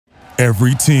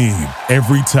Every team,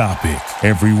 every topic,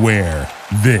 everywhere.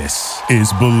 This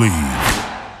is Believe.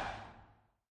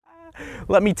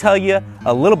 Let me tell you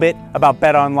a little bit about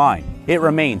BetOnline. It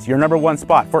remains your number one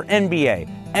spot for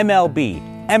NBA,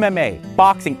 MLB, MMA,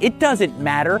 boxing. It doesn't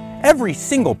matter. Every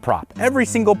single prop, every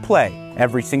single play,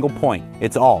 every single point,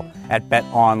 it's all at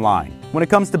BetOnline. When it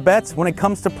comes to bets, when it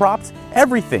comes to props,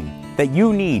 everything that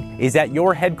you need is at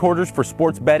your headquarters for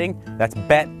sports betting. That's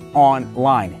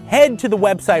BetOnline. Head to the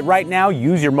website right now,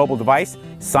 use your mobile device,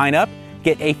 sign up,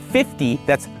 get a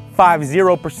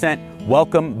 50%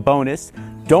 welcome bonus.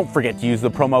 Don't forget to use the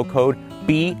promo code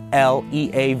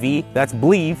BLEAV, that's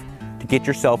Believe, to get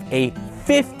yourself a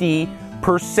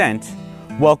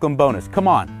 50% welcome bonus. Come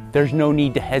on, there's no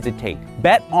need to hesitate.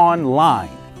 BetOnline,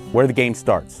 where the game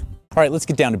starts. All right, let's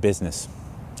get down to business.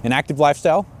 An active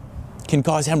lifestyle can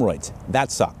cause hemorrhoids.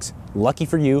 That sucks. Lucky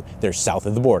for you, they're south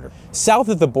of the border. South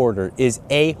of the border is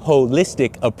a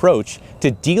holistic approach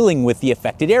to dealing with the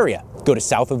affected area. Go to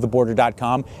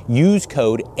southoftheborder.com, use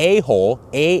code AHOLE,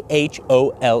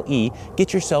 AHOLE,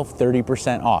 get yourself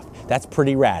 30% off. That's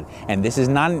pretty rad. And this is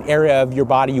not an area of your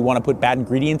body you want to put bad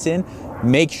ingredients in.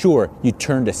 Make sure you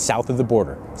turn to South of the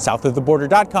Border.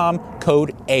 Southoftheborder.com,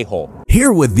 code AHOLE.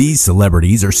 Hear what these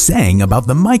celebrities are saying about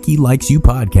the Mikey Likes You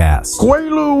podcast.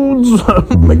 Quaaludes!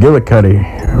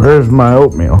 McGillicuddy, where's my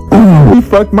oatmeal? He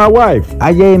fucked my wife. I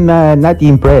am not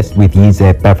impressed with his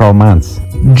performance.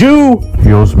 Jew!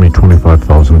 He owes me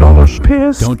 $25,000.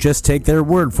 Piss. Don't just take their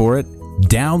word for it.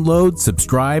 Download,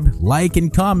 subscribe, like,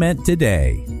 and comment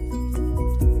today.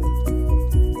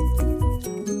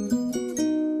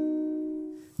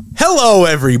 Hello,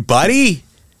 everybody.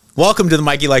 Welcome to the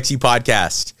Mikey Likes You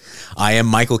podcast. I am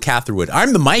Michael Catherwood.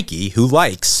 I'm the Mikey who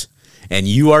likes, and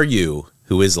you are you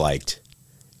who is liked.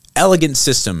 Elegant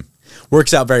system.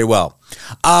 Works out very well.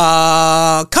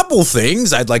 Couple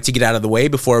things I'd like to get out of the way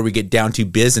before we get down to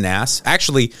business.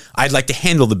 Actually, I'd like to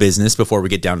handle the business before we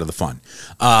get down to the fun.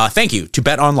 Thank you to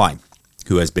BetOnline,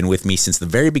 who has been with me since the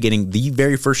very beginning, the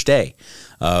very first day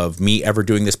of me ever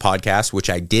doing this podcast, which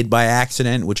I did by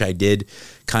accident, which I did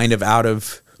kind of out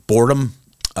of boredom.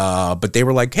 But they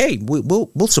were like, hey,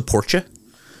 we'll support you.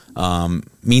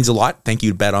 Means a lot. Thank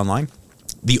you to BetOnline.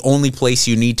 The only place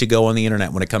you need to go on the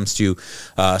internet when it comes to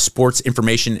sports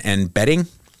information and betting.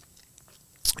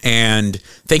 And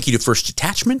thank you to First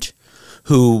Attachment,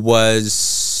 who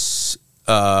was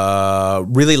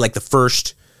really like the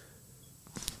first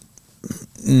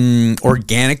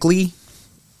organically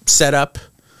set up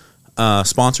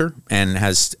sponsor and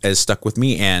has stuck with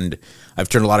me. And I've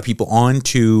turned a lot of people on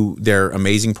to their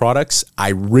amazing products. I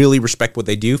really respect what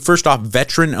they do. First off,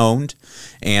 veteran owned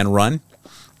and run.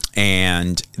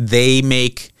 And they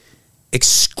make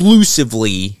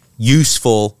exclusively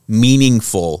useful,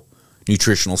 meaningful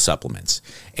nutritional supplements.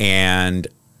 And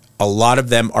a lot of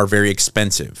them are very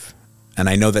expensive. And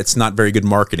I know that's not very good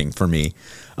marketing for me.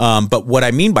 But what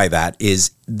I mean by that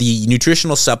is the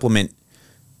nutritional supplement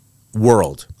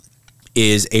world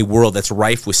is a world that's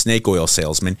rife with snake oil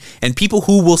salesmen and people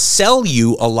who will sell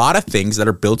you a lot of things that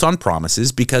are built on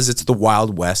promises because it's the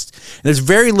Wild West. And there's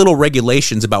very little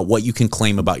regulations about what you can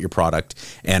claim about your product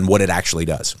and what it actually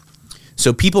does.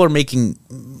 So people are making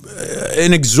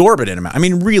an exorbitant amount, I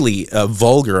mean, really a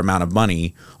vulgar amount of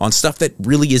money on stuff that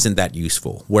really isn't that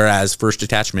useful. Whereas First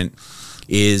Attachment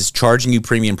is charging you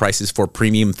premium prices for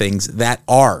premium things that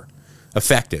are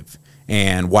effective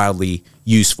and wildly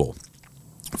useful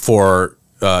for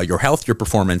your health, your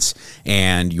performance,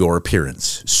 and your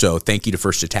appearance. So thank you to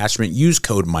First Attachment. Use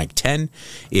code Mike10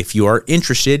 if you are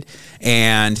interested.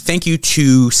 And thank you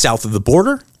to South of the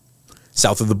Border.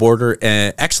 South of the Border,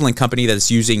 an excellent company that is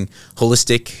using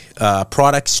holistic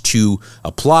products to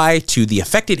apply to the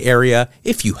affected area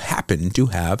if you happen to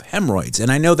have hemorrhoids.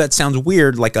 And I know that sounds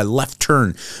weird, like a left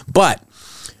turn, but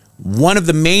one of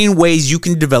the main ways you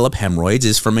can develop hemorrhoids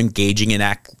is from engaging in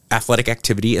athletic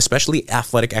activity, especially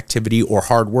athletic activity or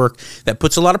hard work that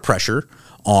puts a lot of pressure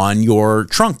on your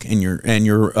trunk and your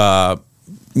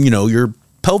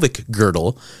pelvic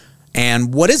girdle.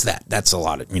 And what is that? That's a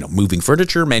lot of, moving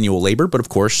furniture, manual labor, but of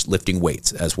course, lifting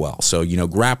weights as well. So,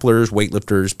 grapplers,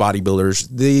 weightlifters, bodybuilders,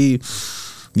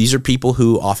 these are people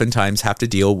who oftentimes have to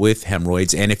deal with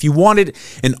hemorrhoids. And if you wanted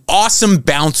an awesome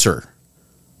bouncer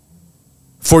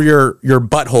for your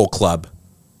butthole club,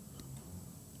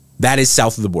 that is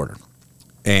South of the Border.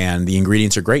 And the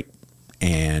ingredients are great.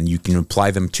 And you can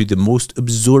apply them to the most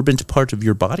absorbent part of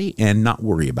your body and not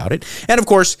worry about it. And of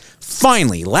course,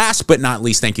 finally, last but not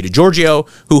least, thank you to Giorgio,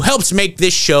 who helps make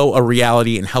this show a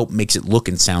reality and makes it look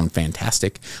and sound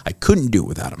fantastic. I couldn't do it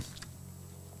without him.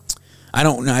 I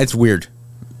don't know. It's weird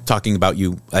talking about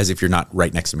you as if you're not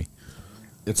right next to me.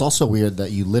 it's also weird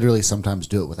that you literally sometimes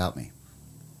do it without me.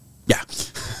 Yeah.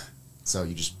 So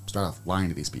you just start off lying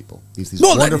to these people, these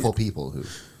Well, wonderful people who.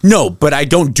 No, but I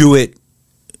don't do it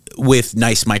with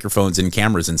nice microphones and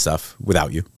cameras and stuff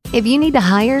without you. If you need to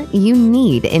hire, you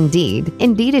need Indeed.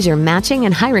 Indeed is your matching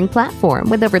and hiring platform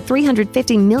with over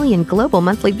 350 million global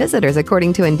monthly visitors,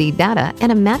 according to Indeed data,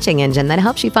 and a matching engine that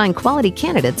helps you find quality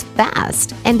candidates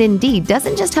fast. And Indeed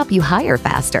doesn't just help you hire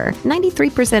faster.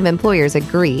 93% of employers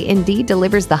agree Indeed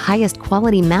delivers the highest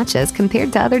quality matches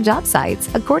compared to other job sites,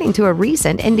 according to a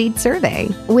recent Indeed survey.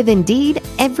 With Indeed,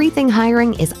 everything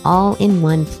hiring is all in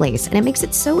one place, and it makes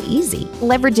it so easy.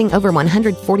 Leveraging over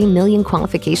 140 million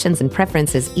qualifications and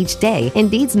preferences each day,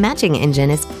 Indeed's matching engine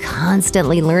is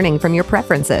constantly learning from your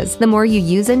preferences. The more you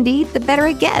use Indeed, the better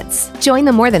it gets. Join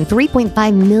the more than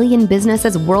 3.5 million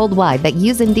businesses worldwide that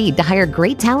use Indeed to hire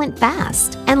great talent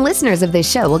fast. And listeners of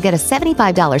this show will get a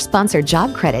 $75 sponsored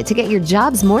job credit to get your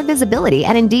jobs more visibility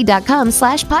at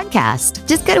Indeed.com/podcast.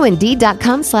 Just go to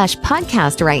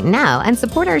Indeed.com/podcast right now and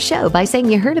support our show by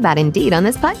saying you heard about Indeed on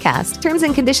this podcast. Terms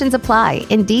and conditions apply.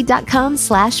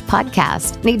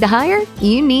 Indeed.com/podcast. Need to hire?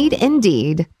 You need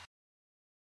Indeed.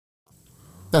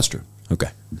 That's true. Okay.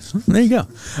 So there you go.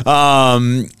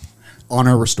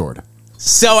 Honor restored.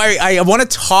 So I want to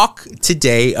talk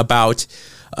today about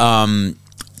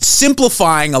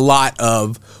simplifying a lot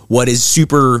of what is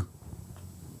super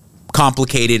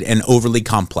complicated and overly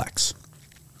complex.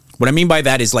 What I mean by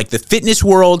that is like the fitness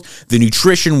world, the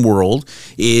nutrition world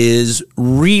is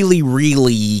really,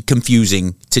 really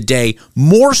confusing today,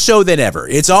 more so than ever.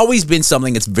 It's always been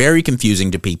something that's very confusing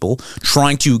to people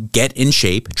trying to get in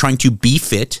shape, trying to be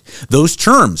fit. Those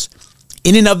terms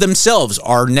in and of themselves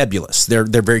are nebulous. They're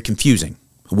very confusing.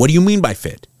 What do you mean by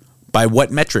fit? By what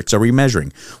metrics are we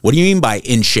measuring? What do you mean by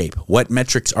in shape? What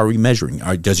metrics are we measuring?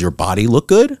 Does your body look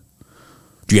good?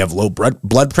 Do you have low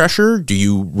blood pressure? Do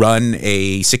you run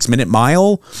a 6-minute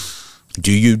mile?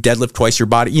 Do you deadlift twice your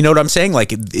body? You know what I'm saying? Like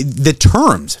the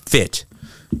terms fit,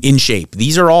 in shape.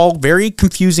 These are all very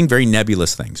confusing, very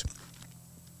nebulous things.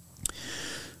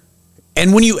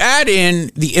 And when you add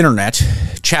in the internet,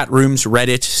 chat rooms,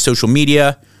 Reddit, social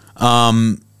media,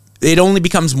 it only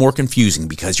becomes more confusing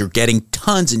because you're getting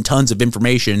tons and tons of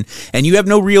information and you have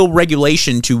no real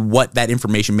regulation to what that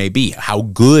information may be, how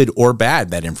good or bad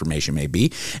that information may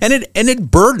be. And it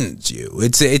burdens you.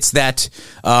 It's that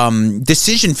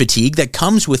decision fatigue that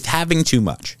comes with having too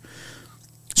much.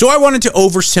 So I wanted to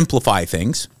oversimplify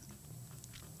things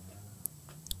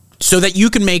so that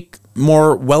you can make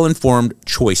more well-informed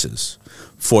choices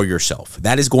for yourself.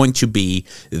 That is going to be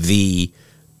the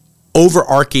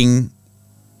overarching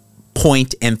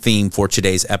point and theme for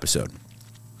today's episode.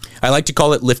 I like to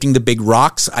call it lifting the big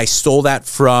rocks. I stole that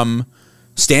from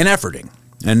Stan Efferding,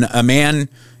 and a man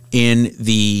in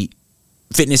the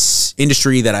fitness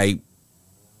industry that I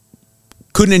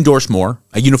couldn't endorse more.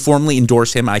 I uniformly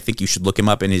endorse him. I think you should look him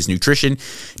up, and his nutrition,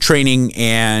 training,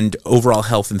 and overall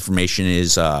health information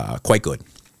is quite good.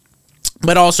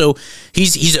 But also,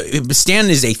 Stan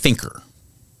is a thinker,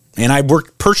 and I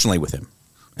worked personally with him.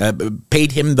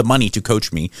 Paid him the money to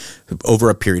coach me over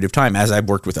a period of time as I've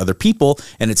worked with other people,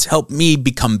 and it's helped me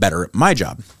become better at my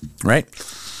job, right?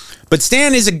 But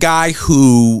Stan is a guy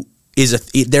who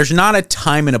there's not a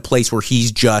time and a place where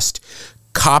he's just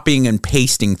copying and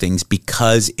pasting things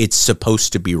because it's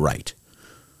supposed to be right.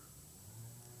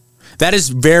 That is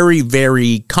very,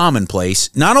 very commonplace,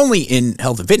 not only in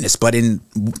health and fitness, but in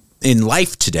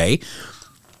life today.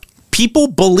 People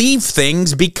believe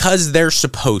things because they're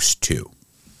supposed to.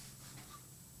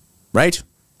 Right?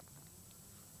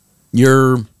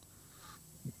 You're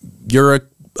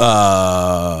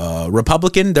a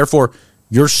Republican, therefore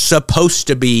you're supposed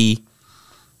to be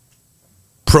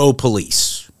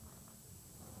pro-police.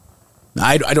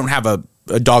 I don't have a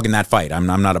dog in that fight. I'm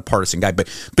not a partisan guy, but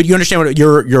you understand what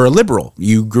you're a liberal.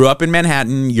 You grew up in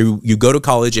Manhattan. You go to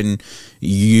college and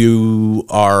you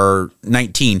are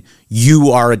 19.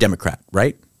 You are a Democrat,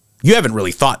 right? You haven't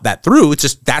really thought that through. It's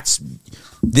just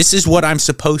this is what I'm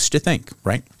supposed to think,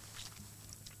 right?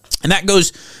 And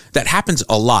that happens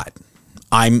a lot.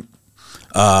 I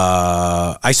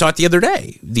saw it the other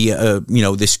day.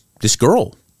 This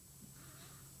girl.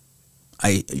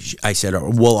 I said,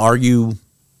 well, are you?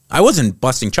 I wasn't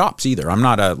busting chops either. I'm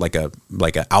not a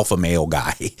alpha male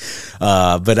guy.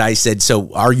 But I said,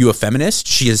 so are you a feminist?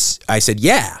 I said,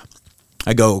 yeah.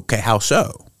 I go, okay, how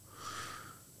so?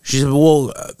 She said,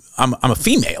 well, I'm a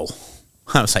female.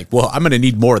 I was like, well, I'm going to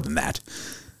need more than that.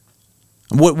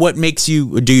 What makes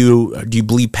you, do you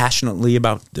believe passionately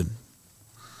about the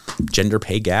gender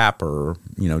pay gap or,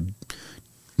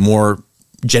 more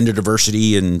gender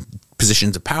diversity and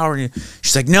positions of power.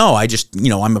 She's like, no, I just,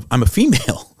 I'm a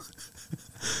female.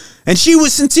 And she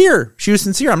was sincere.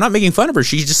 I'm not making fun of her.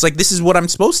 She's just like, this is what I'm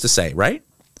supposed to say, right?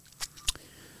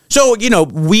 So,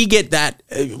 we get that.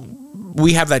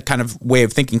 We have that kind of way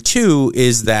of thinking too,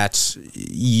 is that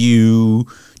you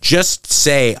just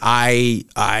say,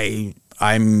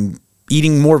 I'm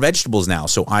eating more vegetables now,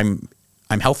 so I'm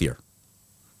healthier.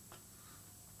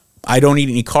 I don't eat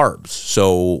any carbs,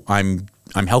 so I'm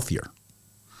healthier.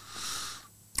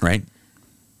 Right?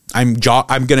 I'm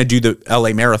going to do the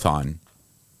LA Marathon.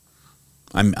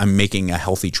 I'm making a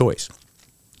healthy choice.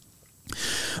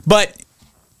 But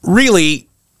really,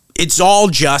 it's all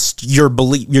just your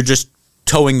belief. You're just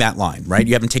towing that line, right?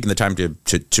 You haven't taken the time to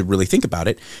really think about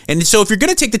it. And so if you're going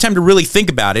to take the time to really think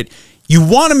about it, you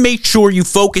want to make sure you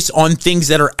focus on things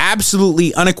that are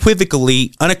absolutely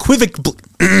unequivocally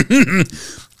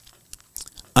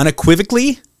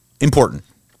important.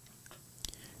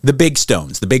 The big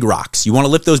stones, the big rocks. You want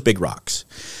to lift those big rocks.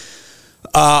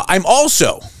 I'm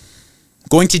also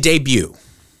going to debut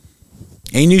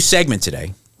a new segment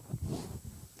today.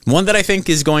 One that I think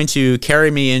is going to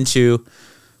carry me into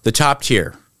the top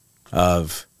tier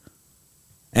of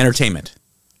entertainment.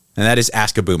 And that is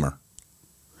Ask a Boomer.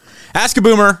 Ask a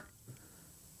Boomer.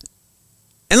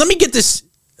 And let me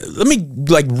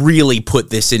really put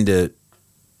this into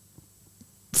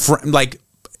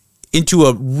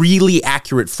a really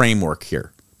accurate framework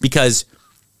here. Because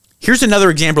here's another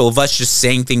example of us just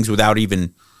saying things without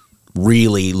even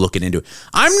really looking into it.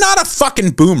 I'm not a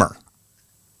fucking boomer.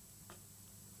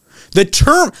 The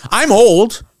term, I'm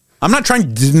old. I'm not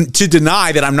trying to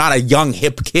deny that I'm not a young,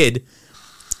 hip kid.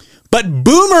 But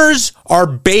boomers are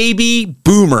baby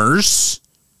boomers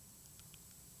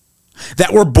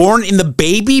that were born in the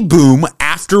baby boom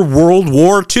after World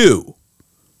War II.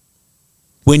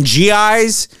 When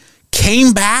GIs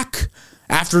came back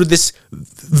after this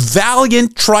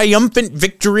valiant, triumphant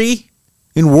victory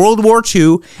in World War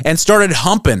II and started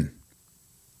humping.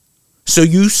 So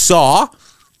you saw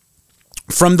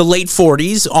from the late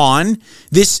 40s on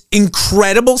this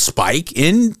incredible spike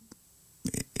in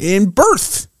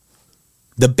birth.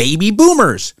 The baby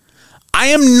boomers. I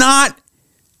am not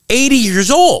 80 years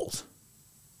old.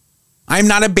 I'm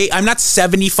not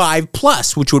 75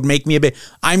 plus, which would make me a bit.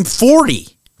 I'm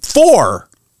 44.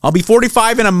 I'll be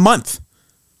 45 in a month.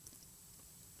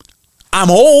 I'm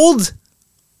old,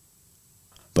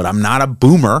 but I'm not a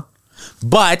boomer.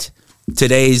 But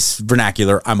today's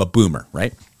vernacular, I'm a boomer,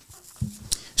 right?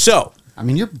 So, I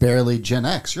mean, you're barely Gen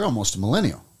X. You're almost a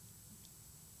millennial.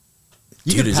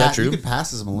 Dude, is that true? You could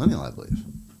pass as a millennial, I believe.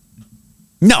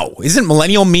 No, isn't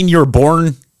millennial mean you're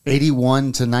born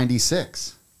 81 to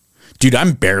 96? Dude,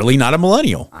 I'm barely not a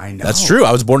millennial. I know. That's true.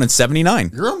 I was born in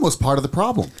 79. You're almost part of the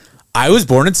problem. I was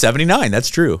born in 79. That's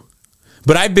true.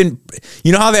 But I've been,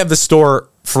 you know how they have the store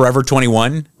Forever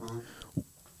 21?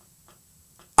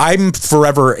 I'm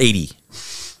forever 80.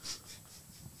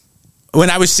 When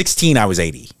I was 16, I was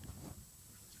 80.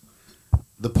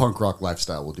 The punk rock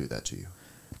lifestyle will do that to you.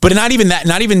 But not even that,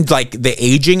 not even like the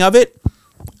aging of it.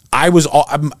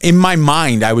 In my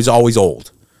mind, I was always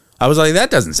old. I was like,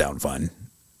 that doesn't sound fun.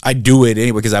 I do it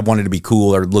anyway because I wanted to be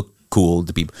cool or look cool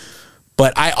to people.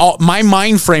 But my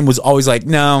mind frame was always like,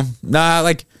 no,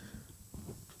 like,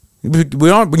 you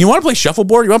want to play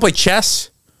shuffleboard? You want to play chess?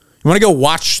 You want to go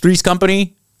watch Three's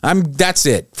Company? That's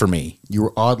it for me. You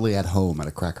were oddly at home at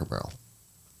a Cracker Barrel.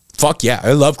 Fuck yeah,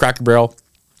 I love Cracker Barrel.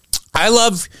 I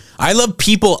love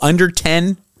people under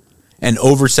 10 and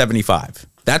over 75.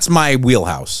 That's my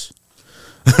wheelhouse.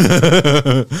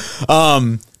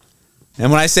 And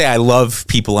when I say I love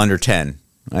people under 10,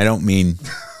 I don't mean,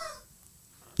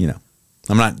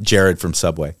 I'm not Jared from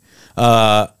Subway. Who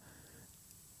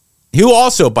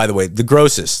also, by the way, the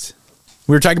grossest.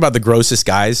 We were talking about the grossest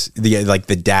guys,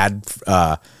 the dad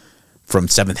from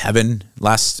Seventh Heaven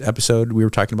last episode. We were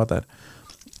talking about that.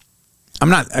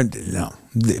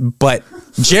 But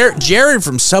Jared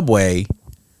from Subway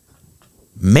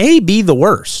may be the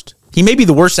worst. He may be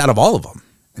the worst out of all of them.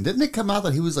 And didn't it come out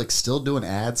that he was like still doing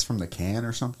ads from the can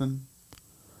or something?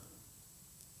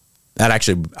 That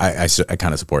actually, I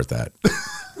kind of support that.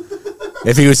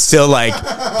 If he was still like,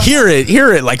 here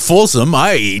at like Folsom,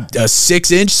 I eat a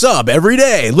 6-inch sub every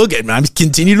day. Look at me, I'm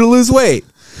continue to lose weight.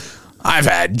 I've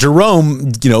had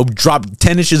Jerome, drop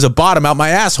 10 inches of bottom out my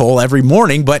asshole every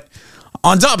morning, but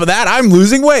on top of that, I'm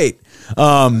losing weight.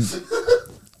 All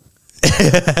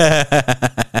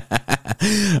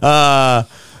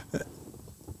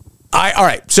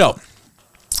right, so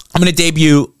I'm going to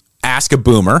debut Ask a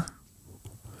Boomer,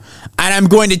 and I'm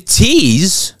going to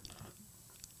tease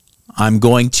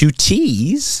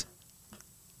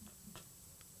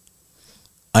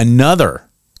another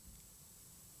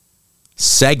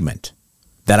segment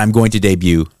that I'm going to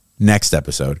debut next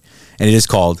episode, and it is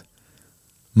called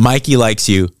Mikey Likes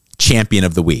You, Champion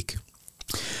of the Week.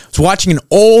 I was watching an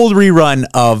old rerun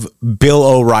of Bill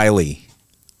O'Reilly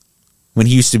when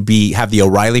he used to have the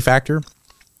O'Reilly Factor,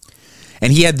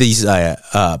 and he had these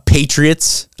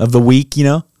Patriots of the Week, you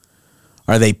know?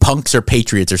 Are they punks or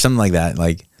patriots or something like that?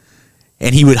 Like,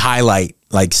 and he would highlight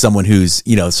like someone who's,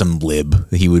 you know, some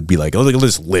lib. He would be like, oh, look at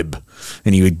this lib.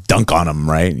 And he would dunk on him,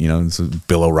 right? You know, it's a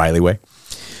Bill O'Reilly way.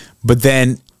 But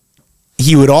then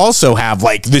he would also have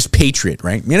like this patriot,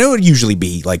 right? You know, it would usually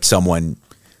be like someone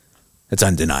that's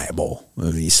undeniable.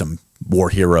 Maybe some war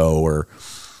hero or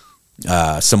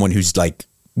someone who's like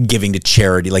giving to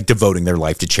charity, like devoting their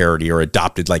life to charity, or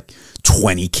adopted like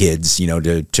 20 kids, you know,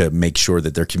 to make sure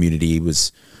that their community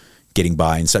was getting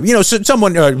by and stuff. You know, so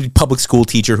someone, a public school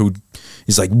teacher who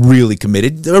is like really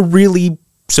committed,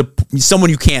 someone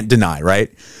you can't deny,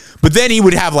 right? But then he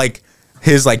would have like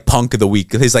his like punk of the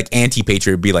week, his like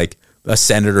anti-patriot would be like a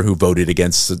senator who voted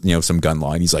against, you know, some gun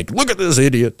law, and he's like, look at this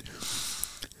idiot.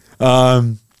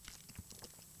 So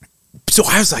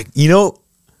I was like, you know,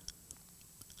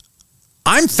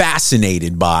 I'm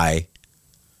fascinated by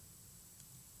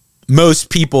most of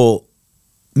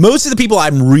the people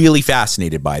I'm really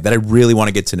fascinated by, that I really want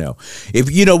to get to know.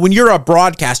 If, you know, when you're a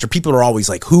broadcaster, people are always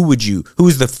like, who's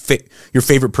your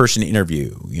favorite person to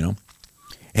interview, you know?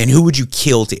 And who would you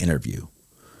kill to interview?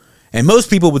 And most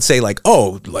people would say like,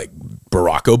 oh, like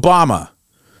Barack Obama,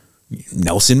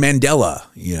 Nelson Mandela,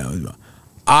 you know.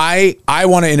 I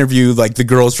want to interview like the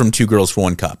girls from Two Girls for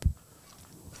One Cup.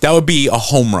 That would be a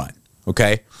home run.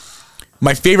 Okay.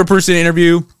 My favorite person to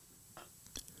interview,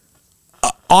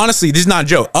 honestly, this is not a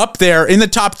joke. Up there in the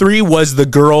top 3 was the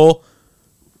girl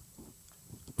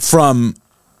from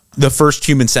the first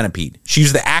Human Centipede. She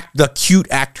was the cute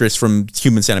actress from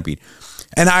Human Centipede.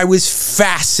 And I was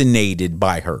fascinated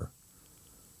by her.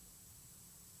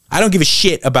 I don't give a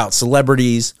shit about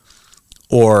celebrities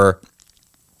or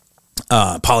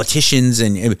politicians.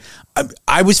 And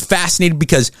I was fascinated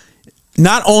because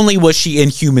not only was she in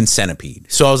Human Centipede,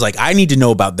 so I was like, I need to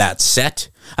know about that set.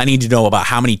 I need to know about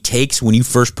how many takes when you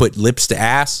first put lips to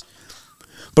ass.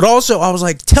 But also, I was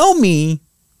like, tell me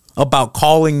about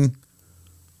calling.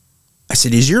 I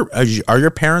said, are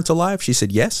your parents alive? She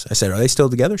said, yes. I said, are they still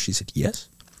together? She said, yes.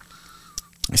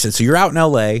 I said, so you're out in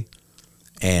LA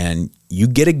and you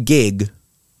get a gig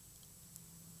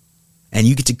and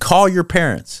you get to call your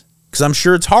parents. Because I'm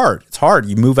sure it's hard. It's hard.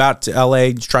 You move out to LA,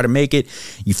 you try to make it.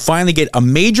 You finally get a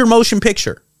major motion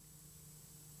picture.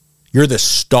 You're the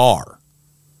star.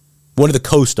 One of the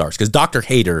co-stars. Because Dr.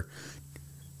 Hader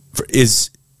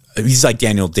he's like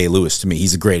Daniel Day-Lewis to me.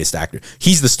 He's the greatest actor.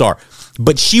 He's the star.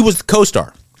 But she was the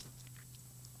co-star.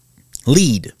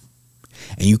 Lead.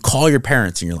 And you call your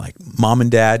parents and you're like, Mom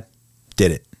and Dad,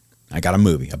 did it. I got a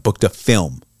movie. I booked a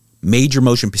film. Major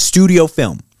motion studio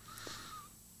film.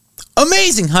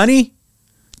 Amazing, honey.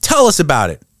 Tell us about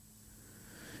it.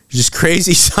 You're just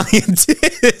crazy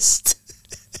scientist.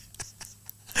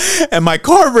 And my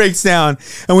car breaks down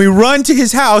and we run to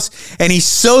his house and he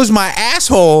sews my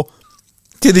asshole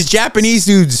to this Japanese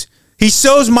dude's. He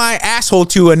sews my asshole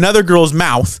to another girl's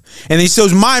mouth and he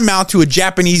sews my mouth to a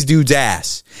Japanese dude's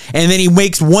ass. And then he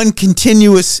makes one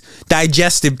continuous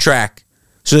digestive tract.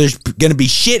 So there's going to be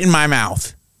shit in my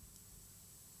mouth.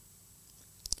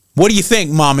 What do you think,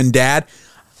 Mom and Dad?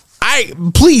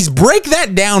 Please break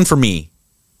that down for me.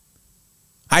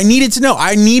 I needed to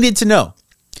know.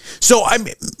 So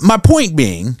my point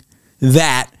being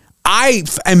that I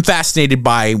am fascinated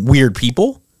by weird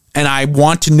people and I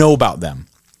want to know about them.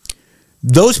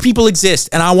 Those people exist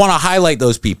and I want to highlight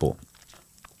those people.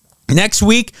 Next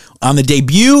week, on the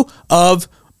debut of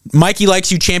Mikey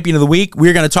Likes You Champion of the Week,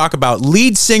 we're going to talk about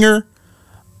lead singer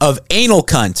of Anal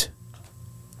Cunt,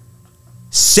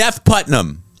 Seth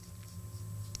Putnam.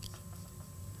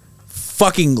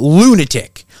 Fucking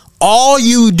lunatic. All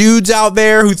you dudes out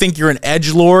there who think you're an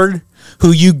edgelord,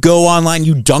 who you go online,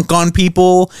 you dunk on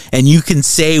people, and you can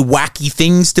say wacky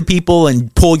things to people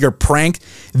and pull your prank.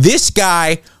 This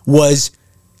guy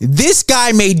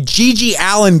made Gigi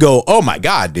Allen go, oh my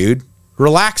God, dude,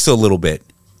 relax a little bit.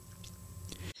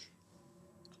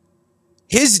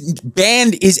 His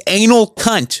band is Anal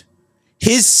Cunt.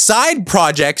 His side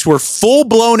projects were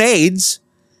full-blown AIDS,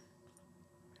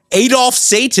 Adolf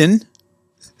Satan,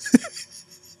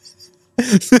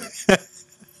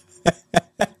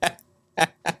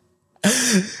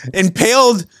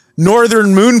 Impaled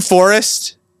Northern Moon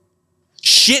Forest,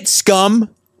 Shit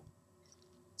Scum.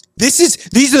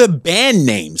 These are the band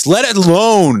names, let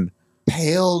alone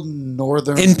Pale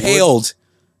Northern Impaled.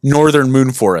 Northern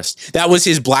Moon Forest. That was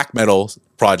his black metal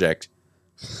project.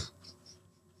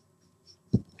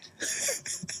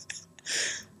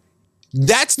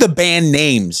 That's the band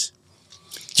names.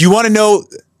 Do you want to know?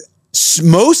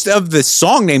 Most of the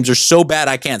song names are so bad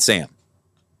I can't say them.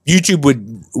 YouTube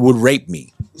would rape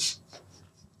me.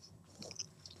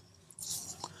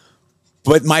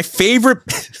 But my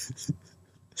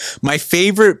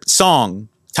favorite song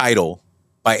title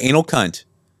by Anal Cunt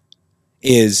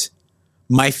is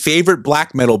my favorite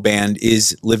black metal band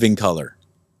is Living Color.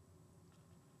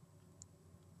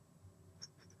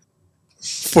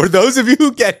 For those of you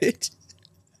who get it,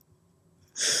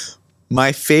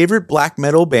 my favorite black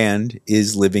metal band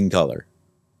is Living Color.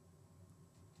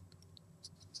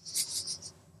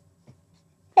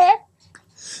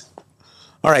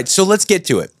 All right, so let's get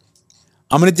to it.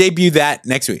 I'm going to debut that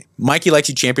next week. Mikey Likes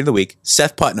You Champion of the Week,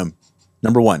 Seth Putnam,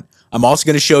 number 1. I'm also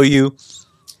going to show you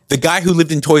the guy who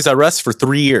lived in Toys R Us for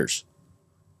 3 years.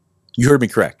 You heard me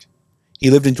correct. He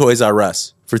lived in Toys R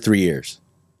Us for 3 years.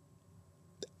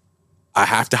 I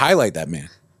have to highlight that man.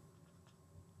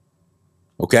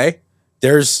 Okay?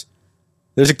 There's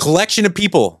a collection of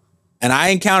people, and I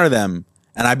encounter them,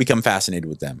 and I become fascinated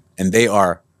with them. And they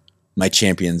are my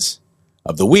champions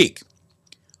of the week.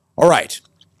 All right.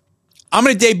 I'm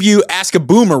going to debut Ask a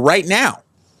Boomer right now.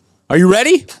 Are you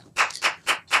ready?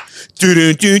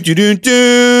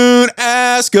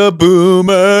 Ask a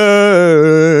Boomer.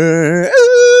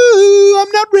 Ooh,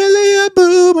 I'm not really a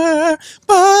boomer,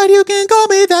 but you can call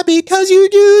me that because you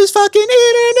use fucking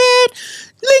internet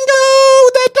lingo.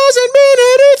 That doesn't mean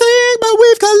anything, but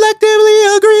we've collectively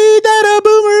agreed that a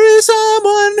boomer is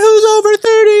someone who's over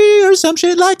 30 or some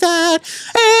shit like that.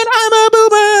 And I'm a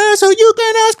boomer, so you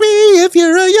can ask me if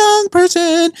you're a young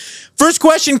person. First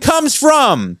question comes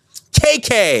from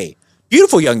KK.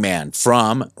 Beautiful young man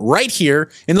from right here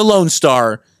in the Lone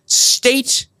Star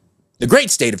State, the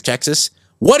great state of Texas.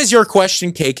 What is your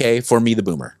question, KK, for me, the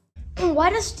boomer? Why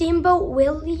does Steamboat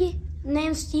Willie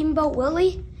name Steamboat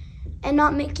Willie and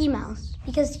not Mickey Mouse?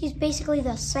 Because he's basically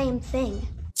the same thing.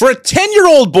 For a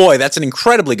 10-year-old boy, that's an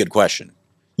incredibly good question.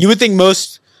 You would think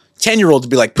most 10-year-olds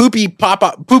would be like poopy,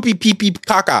 papa, poopy, pee, pee,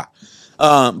 caca.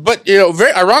 But,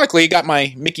 very ironically, you got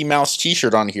my Mickey Mouse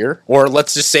t-shirt on here. Or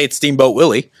let's just say it's Steamboat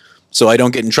Willie, so I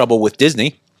don't get in trouble with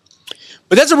Disney.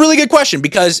 But that's a really good question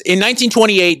because in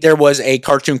 1928, there was a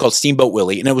cartoon called Steamboat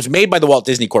Willie, and it was made by the Walt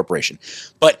Disney Corporation.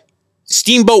 But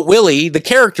Steamboat Willie, the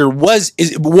character, was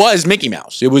Mickey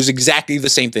Mouse. It was exactly the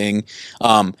same thing.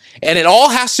 And it all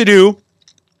has to do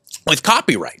with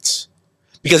copyrights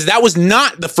because that was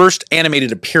not the first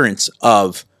animated appearance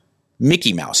of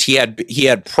Mickey Mouse. He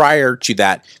had prior to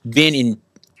that been in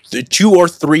 2 or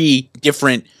 3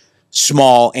 different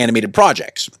small animated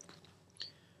projects.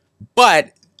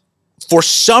 But for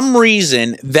some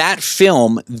reason, that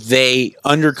film, they,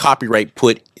 under copyright,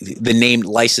 put the name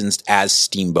licensed as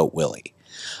Steamboat Willie.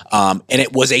 And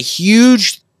it was a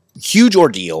huge, huge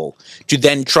ordeal to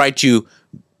then try to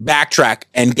backtrack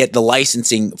and get the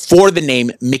licensing for the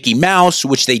name Mickey Mouse,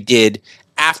 which they did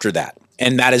after that.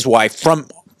 And that is why from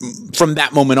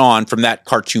that moment on, from that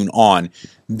cartoon on,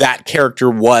 that character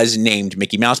was named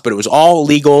Mickey Mouse, but it was all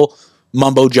legal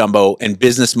mumbo jumbo and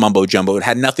business mumbo jumbo. It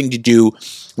had nothing to do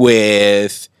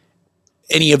with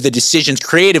any of the decisions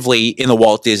creatively in the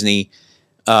Walt Disney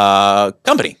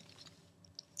company.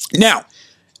 Now,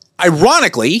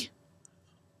 ironically,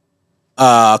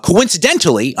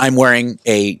 coincidentally, I'm wearing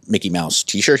a Mickey Mouse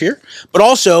t-shirt here, but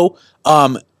also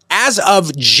as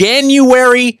of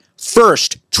January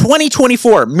 1st,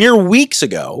 2024, mere weeks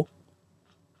ago,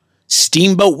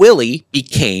 Steamboat Willie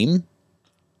became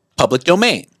public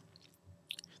domain.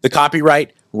 The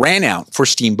copyright ran out for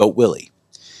Steamboat Willie.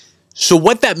 So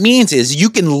what that means is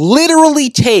you can literally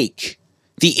take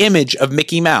the image of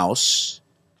Mickey Mouse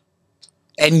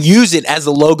and use it as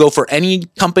the logo for any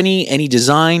company, any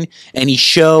design, any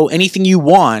show, anything you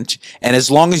want. And as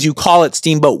long as you call it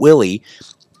Steamboat Willie,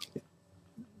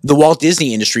 the Walt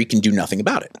Disney industry can do nothing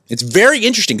about it. It's very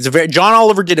interesting. John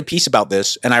Oliver did a piece about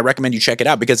this, and I recommend you check it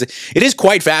out because it is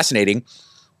quite fascinating.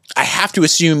 I have to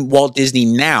assume Walt Disney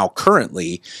now,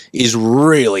 currently, is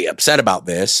really upset about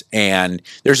this, and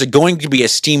there's going to be a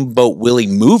Steamboat Willie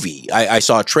movie. I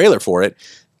saw a trailer for it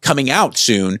coming out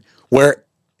soon, where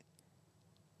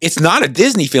it's not a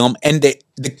Disney film, and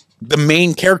the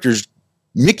main character's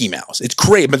Mickey Mouse. It's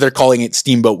great, but they're calling it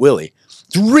Steamboat Willie.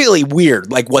 It's really weird,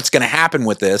 like what's going to happen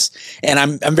with this, and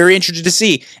I'm very interested to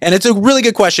see. And it's a really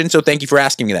good question, so thank you for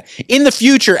asking me that. In the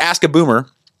future, Ask a Boomer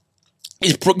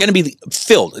is going to be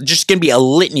filled. It's just going to be a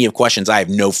litany of questions. I have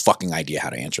no fucking idea how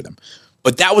to answer them.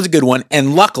 But that was a good one.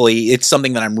 And luckily, it's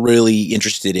something that I'm really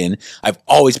interested in. I've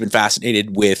always been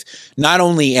fascinated with not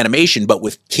only animation, but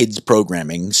with kids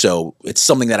programming. So it's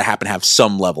something that I happen to have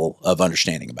some level of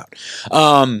understanding about.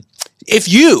 If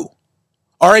you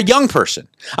are a young person,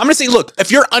 I'm going to say, look, if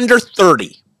you're under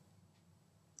 30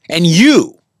 and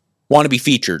you want to be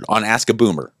featured on Ask a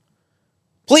Boomer,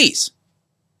 please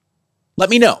let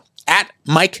me know at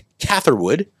Mike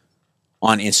Catherwood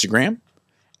on Instagram,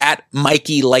 at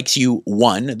Mikey Likes You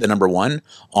 1, the number 1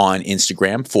 on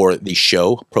Instagram for the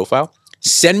show profile.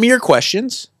 Send me your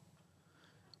questions.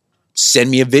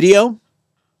 Send me a video.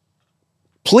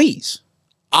 Please.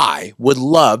 I would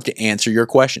love to answer your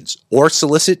questions or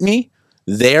solicit me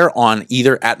there on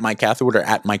either at Mike Catherwood or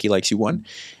at Mikey Likes You 1.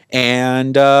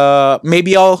 And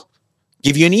maybe I'll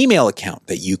give you an email account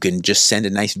that you can just send a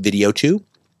nice video to.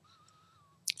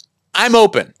 I'm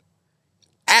open.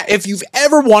 If you've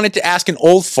ever wanted to ask an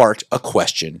old fart a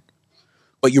question,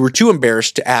 but you were too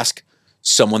embarrassed to ask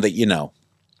someone that you know,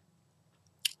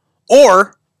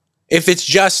 or if it's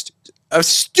just a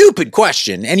stupid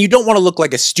question and you don't want to look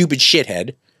like a stupid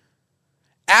shithead,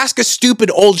 ask a stupid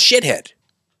old shithead,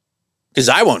 because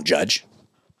I won't judge.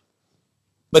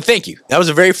 But thank you. That was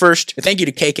the very first. Thank you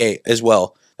to KK as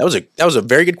well. That was a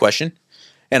very good question,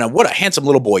 and what a handsome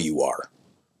little boy you are.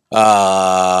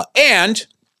 And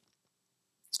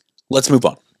let's move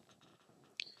on.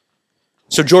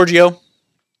 So, Giorgio,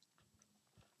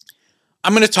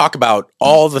 I'm going to talk about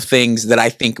all the things that I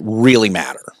think really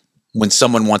matter when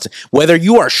someone wants to, whether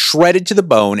you are shredded to the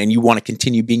bone and you want to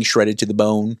continue being shredded to the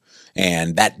bone,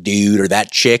 and that dude or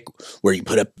that chick where you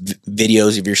put up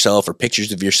videos of yourself or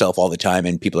pictures of yourself all the time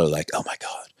and people are like, oh my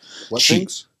God. What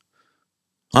things?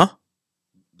 Huh?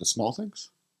 The small things?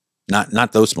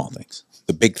 Not those small things.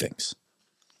 The big things.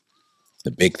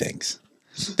 The big things.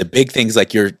 The big things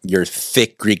like your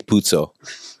thick Greek puzzo.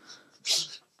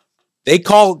 They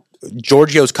call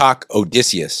Giorgio's cock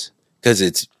Odysseus because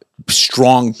it's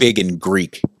strong, big, and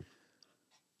Greek.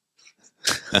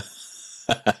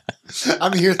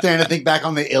 I'm here trying to think back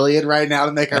on the Iliad right now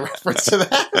to make a reference to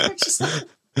that.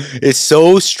 It's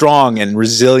so strong and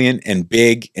resilient and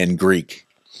big and Greek.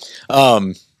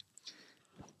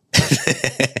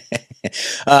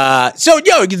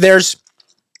 There's,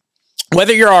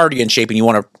 whether you're already in shape and you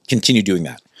want to continue doing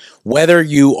that, whether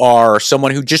you are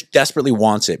someone who just desperately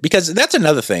wants it, because that's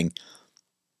another thing.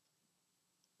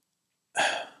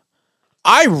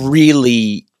 I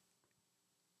really,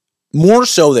 more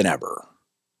so than ever,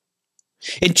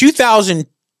 in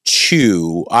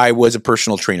 2002, I was a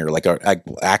personal trainer, like an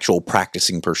actual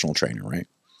practicing personal trainer, right?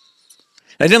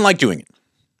 And I didn't like doing it.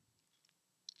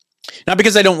 Not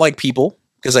because I don't like people,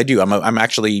 because I do. I'm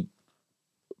actually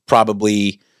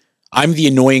probably, I'm the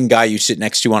annoying guy you sit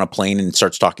next to on a plane and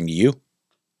starts talking to you.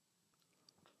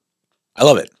 I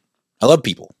love it. I love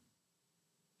people.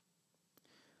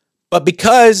 But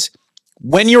because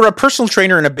when you're a personal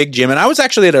trainer in a big gym, and I was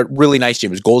actually at a really nice gym,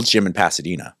 it was Gold's Gym in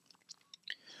Pasadena.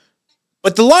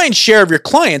 But the lion's share of your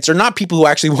clients are not people who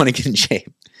actually want to get in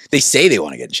shape. They say they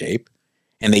want to get in shape,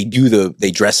 and they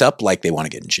dress up like they want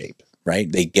to get in shape,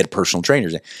 right? They get personal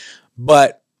trainers.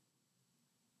 But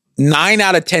 9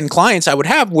 out of 10 clients I would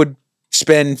have would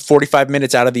spend 45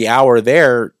 minutes out of the hour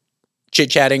there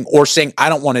chit-chatting or saying, I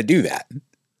don't want to do that.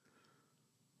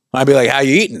 I'd be like, how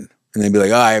you eating? And they'd be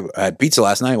like, oh, I had pizza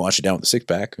last night, washed it down with a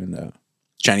 6-pack, and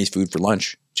Chinese food for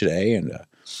lunch today. And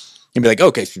you'd be like,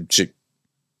 okay, this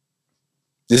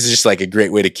is just like a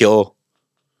great way to kill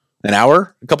an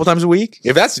hour a couple times a week.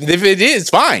 If it is,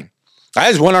 fine. I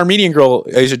had this one Armenian girl.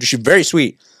 She's very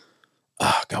sweet.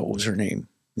 Oh, God, what was her name?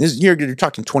 You're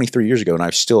talking 23 years ago, and I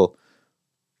still,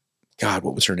 God,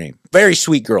 what was her name? Very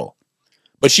sweet girl.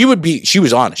 But she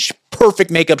was honest.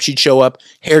 Perfect makeup. She'd show up,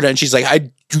 hair done. She's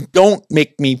like, don't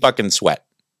make me fucking sweat.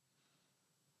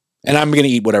 And I'm going to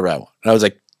eat whatever I want. And I was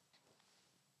like,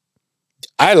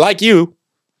 I like you.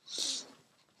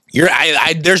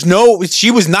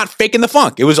 She was not faking the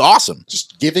funk. It was awesome.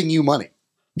 Just giving you money.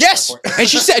 Yes. And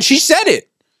she said it.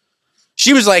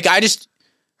 She was like,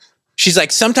 she's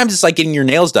like, sometimes it's like getting your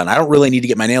nails done. I don't really need to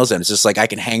get my nails done. It's just like I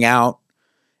can hang out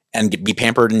and be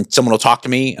pampered and someone will talk to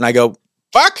me. And I go,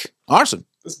 fuck, awesome.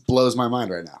 This blows my mind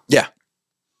right now. Yeah.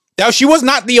 Now, she was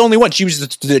not the only one. She was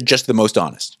just the most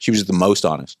honest. She was the most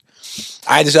honest.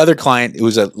 I had this other client. It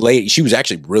was a lady. She was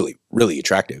actually really, really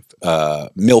attractive.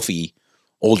 Milfy,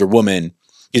 older woman.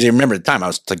 Because I remember at the time I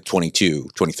was like 22,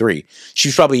 23. She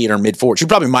was probably in her mid-40s. She's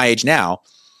probably my age now.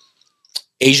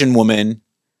 Asian woman.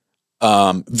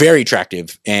 Very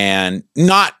attractive and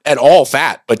not at all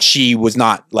fat, but she was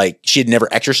not like, she had never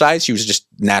exercised. She was just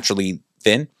naturally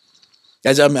thin,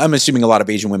 as I'm assuming a lot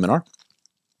of Asian women are.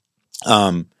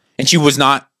 And she was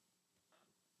not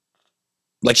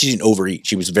like, she didn't overeat.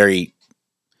 She was very,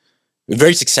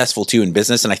 very successful too in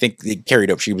business. And I think it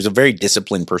carried up. She was a very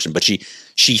disciplined person, but she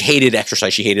hated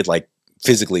exercise. She hated like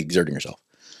physically exerting herself.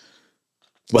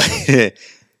 But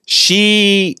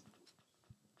she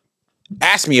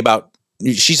asked me about,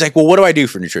 she's like, well, what do I do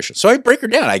for nutrition? So I break her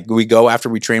down. We go after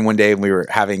we train one day and we were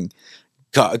having,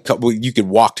 you could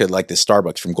walk to like the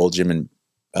Starbucks from Gold Gym in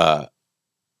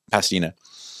Pasadena.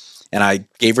 And I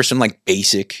gave her some like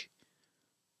basic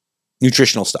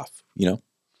nutritional stuff, you know?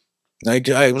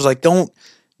 I was like,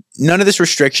 none of this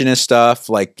restrictionist stuff,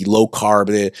 like low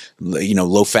carb,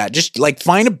 low fat, just like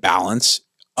find a balance,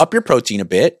 up your protein a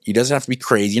bit. It doesn't have to be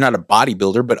crazy. You're not a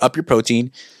bodybuilder, but up your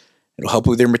protein. It'll help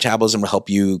with your metabolism. It'll help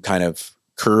you kind of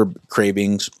curb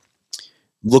cravings.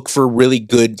 Look for really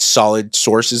good, solid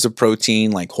sources of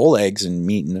protein, like whole eggs and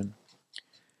meat. And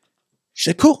she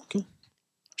said, cool.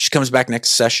 She comes back next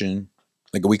session,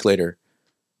 like a week later.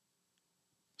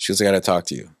 She goes, I got to talk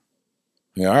to you.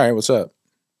 I'm like, all right, what's up?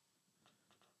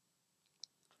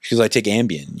 She goes, I take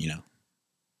Ambien, I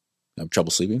have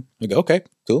trouble sleeping. I go, okay,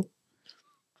 cool.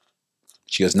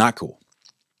 She goes, not cool.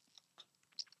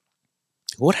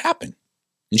 What happened?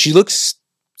 And she looks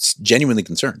genuinely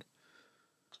concerned.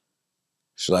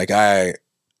 She's like, I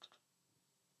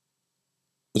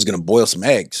was going to boil some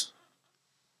eggs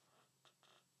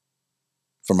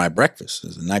for my breakfast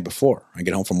the night before. I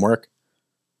get home from work,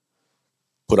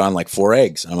 put on like 4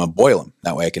 eggs, and I'm going to boil them.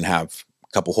 That way I can have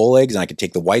a couple whole eggs and I can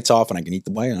take the whites off and I can eat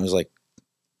the white. And I was like,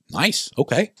 nice.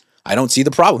 Okay. I don't see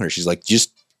the problem here. She's like,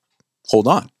 just hold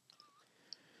on.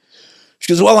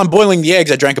 She goes, well, I'm boiling the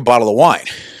eggs. I drank a bottle of wine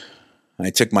and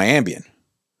I took my Ambien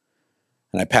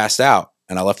and I passed out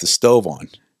and I left the stove on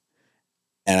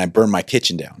and I burned my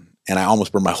kitchen down and I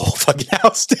almost burned my whole fucking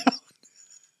house down.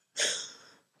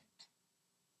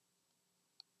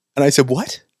 And I said,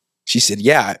 what? She said,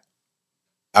 yeah,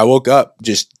 I woke up,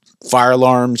 just fire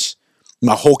alarms.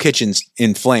 My whole kitchen's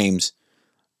in flames.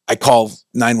 I called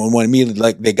 911 immediately.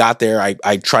 Like they got there. I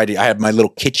had my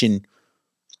little kitchen,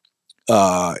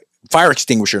 fire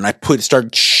extinguisher and I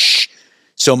started shh.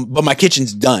 But my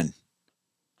kitchen's done.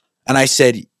 And I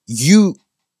said,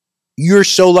 you're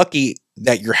so lucky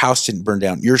that your house didn't burn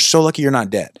down. You're so lucky you're not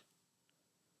dead.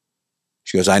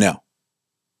 She goes, I know.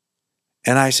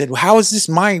 And I said, well, how is this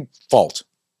my fault?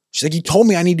 She's like, you told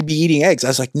me I need to be eating eggs. I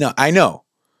was like, no, I know.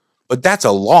 But that's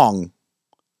a long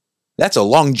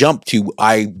jump to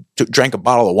I drank a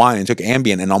bottle of wine and took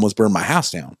Ambien and almost burned my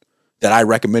house down. That I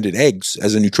recommended eggs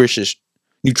as a nutritious,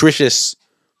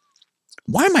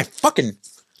 why am I fucking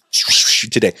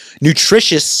today?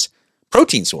 Nutritious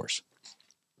protein source.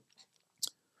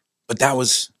 But that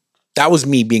was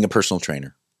me being a personal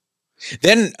trainer.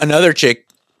 Then another chick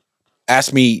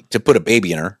asked me to put a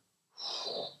baby in her,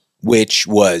 which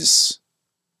was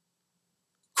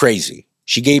crazy.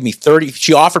 She offered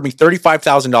me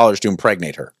 $35,000 to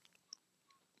impregnate her.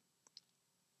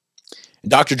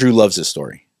 And Dr. Drew loves this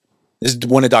story. This is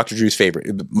one of Dr. Drew's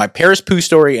favorite. My Paris poo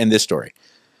story and this story.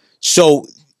 So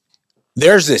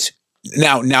there's this.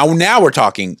 Now we're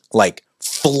talking like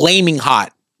flaming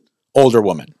hot older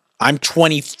woman. I'm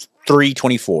 23,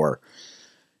 24.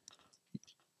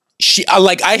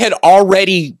 I had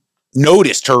already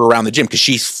noticed her around the gym because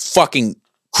she's fucking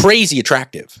crazy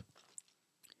attractive.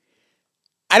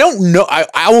 I don't know.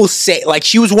 I will say, like,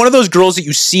 she was one of those girls that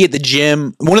you see at the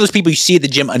gym, one of those people you see at the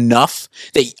gym enough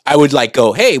that I would like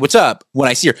go, hey, what's up when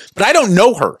I see her. But I don't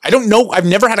know her. I've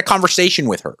never had a conversation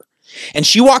with her. And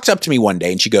she walks up to me one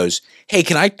day and she goes, hey,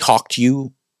 can I talk to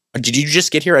you? Did you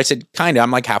just get here? I said, kind of.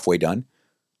 I'm like halfway done.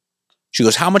 She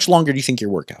goes, how much longer do you think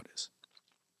your workout is?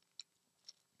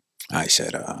 I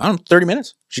said, I don't know, 30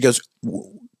 minutes. She goes,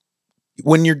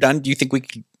 when you're done, do you think we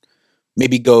could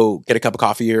maybe go get a cup of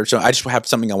coffee or so? I just have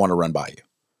something I want to run by you.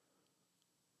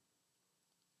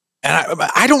 And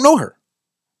I don't know her.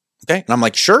 Okay. And I'm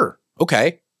like, sure.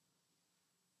 Okay.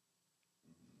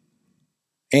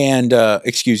 And,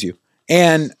 excuse you.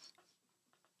 And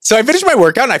so I finished my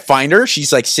workout and I find her.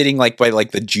 She's like sitting like by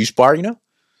like the juice bar, you know?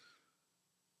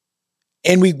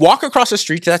 And we walk across the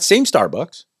street to that same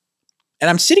Starbucks. And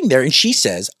I'm sitting there and she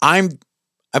says, I've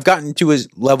gotten to a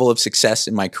level of success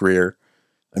in my career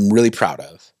I'm really proud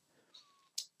of.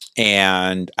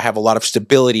 And I have a lot of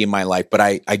stability in my life, but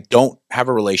I don't have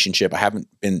a relationship. I haven't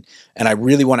been, and I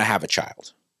really want to have a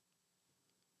child.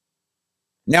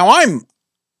 Now I'm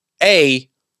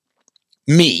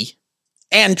me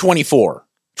and 24,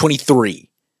 23.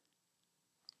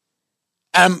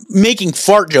 I'm making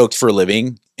fart jokes for a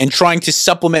living and trying to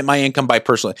supplement my income by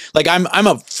personal. Like I'm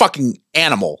a fucking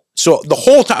animal. So the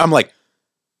whole time I'm like,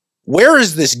 where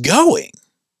is this going?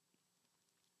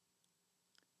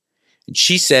 And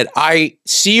she said, I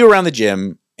see you around the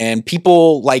gym and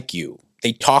people like you.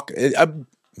 They talk.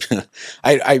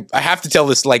 I have to tell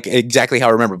this like exactly how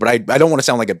I remember, but I don't want to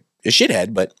sound like a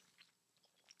shithead, but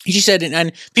she said,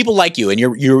 and people like you and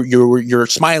you're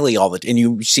smiley all the time and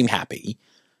you seem happy.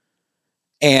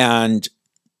 And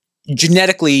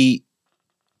genetically,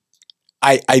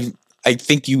 I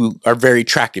think you are very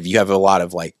attractive. You have a lot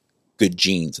of like good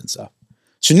genes and stuff.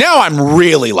 So now I'm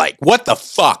really like, what the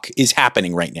fuck is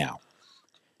happening right now?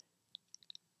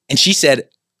 And she said,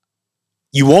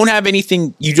 you won't have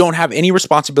anything. You don't have any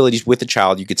responsibilities with the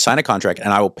child. You could sign a contract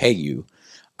and I will pay you.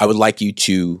 I would like you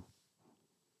to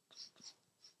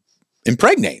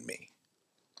impregnate me.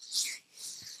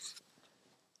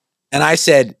 And I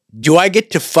said, do I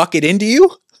get to fuck it into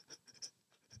you?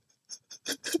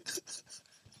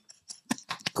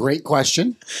 Great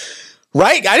question.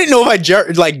 Right? I didn't know if I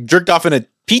jerked off in a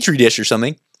petri dish or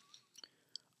something.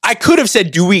 I could have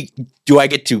said, do I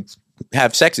get to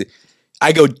have sex?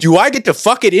 I go, do I get to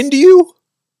fuck it into you?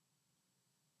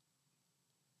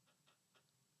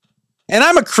 And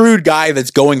I'm a crude guy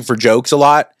that's going for jokes a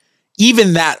lot.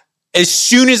 Even that, as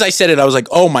soon as I said it, I was like,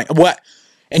 oh my, what?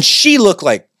 And she looked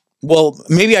like, well,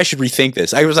 maybe I should rethink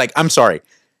this. I was like, I'm sorry.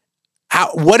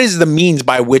 What is the means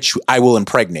by which I will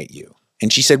impregnate you?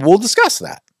 And she said, we'll discuss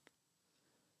that.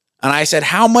 And I said,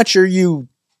 how much are you,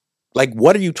 like,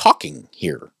 what are you talking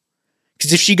here?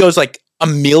 Because if she goes like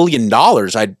 $1 million,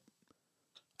 I'd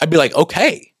be like,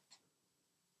 okay.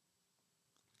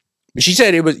 But she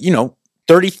said it was, $30,000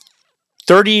 or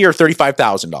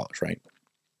 $35,000, right?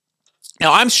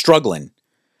 Now I'm struggling.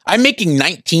 I'm making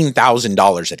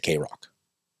 $19,000 at K-Rock.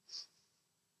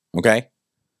 Okay.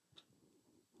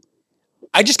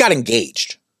 I just got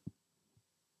engaged.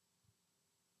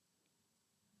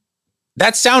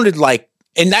 That sounded like,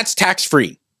 and that's tax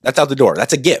free. That's out the door.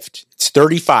 That's a gift. It's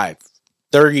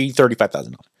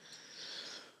 $35,000.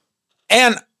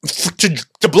 And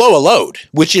to blow a load,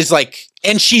 which is like,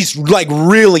 and she's like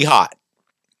really hot,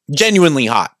 genuinely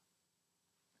hot.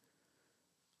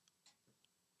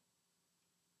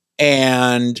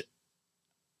 And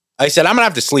I said, I'm going to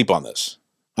have to sleep on this.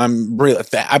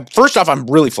 First off, I'm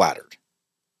really flattered,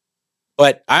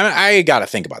 but I got to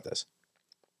think about this.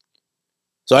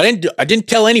 So I didn't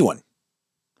tell anyone.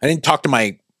 I didn't talk to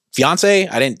my fiance.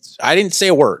 I didn't say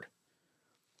a word.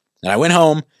 And I went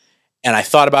home and I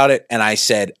thought about it and I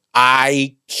said,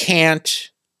 I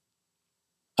can't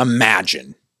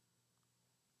imagine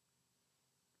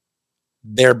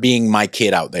there being my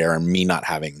kid out there and me not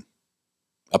having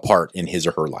a part in his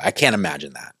or her life. I can't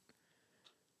imagine that.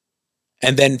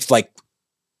 And then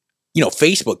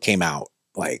Facebook came out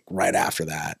like right after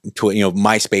that.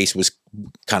 MySpace was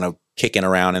kind of kicking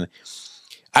around and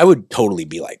I would totally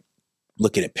be like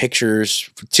looking at pictures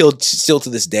still to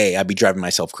this day. I'd be driving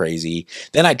myself crazy.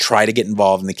 Then I'd try to get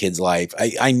involved in the kid's life.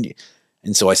 And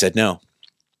so I said no.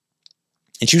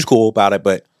 And she was cool about it,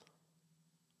 but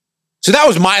so that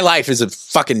was my life as a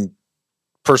fucking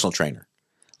personal trainer.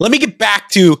 Let me get back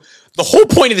to the whole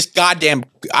point of this goddamn,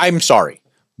 I'm sorry.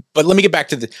 But let me get back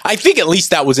to I think at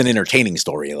least that was an entertaining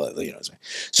story.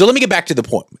 So let me get back to the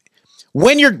point.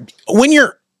 When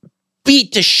you're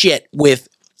beat to shit with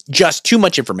just too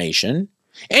much information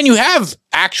and you have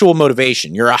actual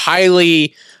motivation, you're a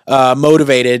highly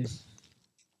motivated,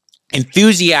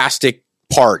 enthusiastic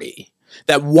party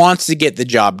that wants to get the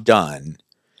job done.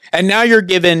 And now you're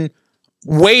given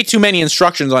way too many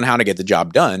instructions on how to get the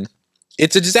job done.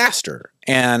 It's a disaster.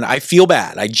 And I feel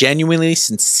bad. I genuinely,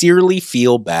 sincerely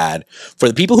feel bad for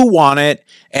the people who want it.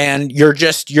 And you're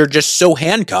just so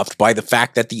handcuffed by the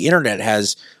fact that the internet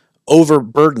has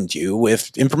overburdened you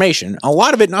with information. A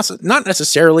lot of it not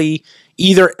necessarily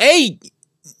either A,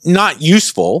 not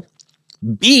useful,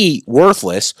 B,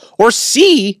 worthless, or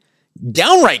C,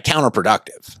 downright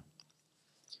counterproductive.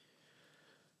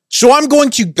 So I'm going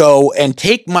to go and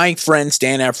take my friend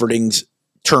Stan Efferding's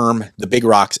term, the big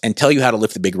rocks, and tell you how to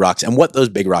lift the big rocks and what those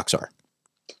big rocks are.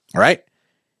 All right?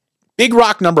 Big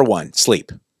rock number 1,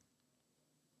 sleep.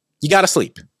 You got to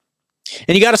sleep.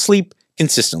 And you got to sleep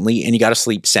consistently and you got to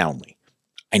sleep soundly.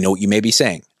 I know what you may be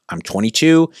saying. I'm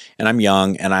 22 and I'm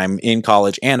young and I'm in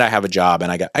college and I have a job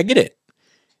and I get it.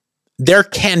 There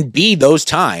can be those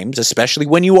times, especially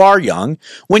when you are young,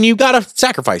 when you got to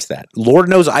sacrifice that. Lord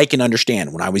knows I can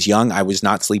understand. When I was young, I was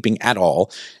not sleeping at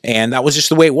all. And that was just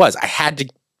the way it was. I had to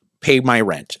pay my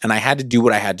rent and I had to do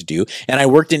what I had to do. And I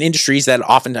worked in industries that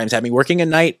oftentimes had me working at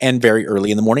night and very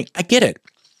early in the morning. I get it.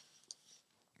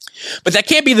 But that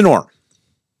can't be the norm.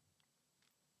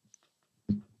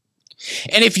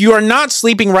 And if you are not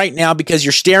sleeping right now because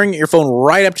you're staring at your phone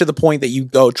right up to the point that you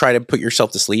go try to put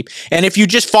yourself to sleep, and if you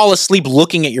just fall asleep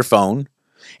looking at your phone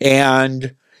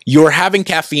and you're having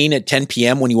caffeine at 10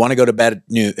 p.m. when you want to go to bed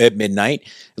at midnight,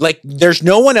 like there's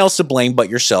no one else to blame but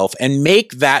yourself, and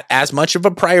make that as much of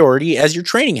a priority as your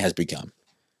training has become.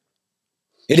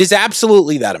 It is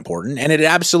absolutely that important, and it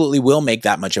absolutely will make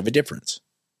that much of a difference.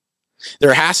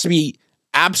 There has to be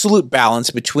absolute balance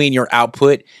between your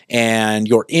output and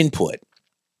your input.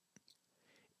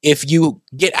 If you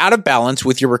get out of balance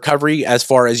with your recovery as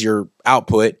far as your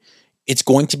output, it's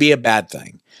going to be a bad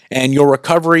thing. And your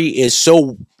recovery is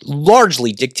so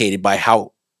largely dictated by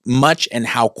how much and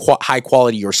how high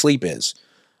quality your sleep is.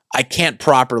 I can't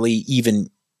properly even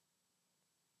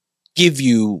give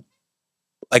you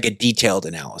like a detailed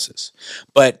analysis.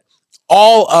 But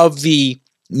all of the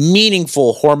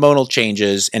meaningful hormonal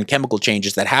changes and chemical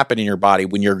changes that happen in your body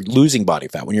when you're losing body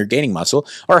fat, when you're gaining muscle,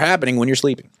 are happening when you're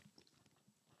sleeping.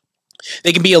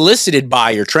 They can be elicited by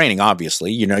your training,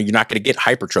 obviously. You know, you're not going to get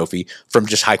hypertrophy from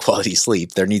just high quality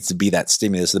sleep. There needs to be that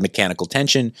stimulus, the mechanical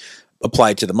tension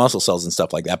applied to the muscle cells and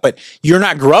stuff like that. But you're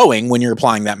not growing when you're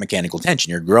applying that mechanical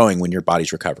tension. You're growing when your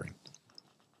body's recovering.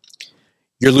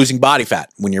 You're losing body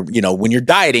fat when you're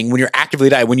dieting, when you're actively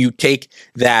dieting, when you take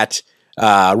that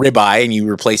ribeye and you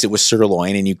replace it with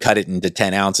sirloin and you cut it into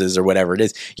 10 ounces or whatever it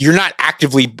is, you're not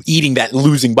actively eating that,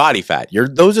 losing body fat.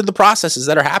 Those are the processes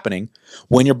that are happening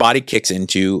when your body kicks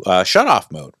into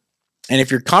shutoff mode. And if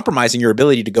you're compromising your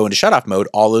ability to go into shutoff mode,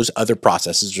 all those other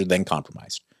processes are then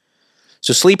compromised.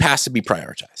 So sleep has to be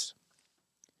prioritized.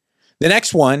 The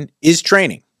next one is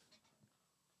training.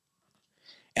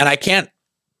 And I can't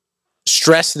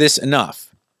stress this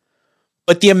enough,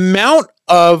 but the amount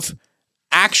of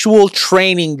actual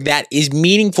training that is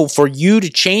meaningful for you to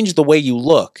change the way you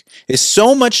look is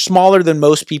so much smaller than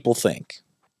most people think.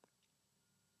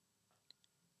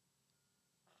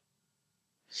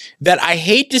 That I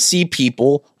hate to see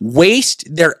people waste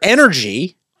their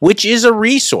energy, which is a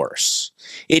resource.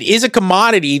 It is a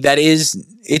commodity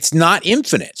it's not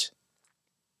infinite.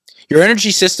 Your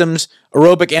energy systems,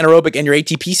 aerobic, anaerobic, and your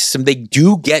ATP system, they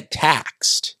do get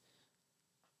taxed.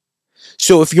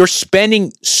 So if you're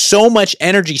spending so much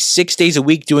energy 6 days a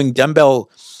week doing dumbbell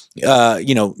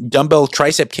tricep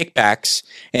kickbacks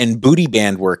and booty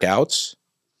band workouts,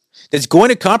 that's going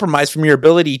to compromise from your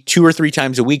ability 2 or 3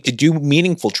 times a week to do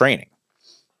meaningful training.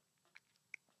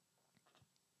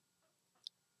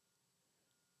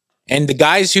 And the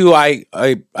guys who I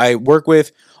work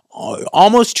with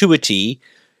almost to a T,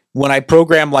 when I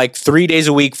program like 3 days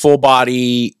a week, full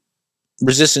body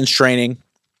resistance training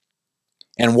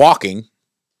and walking,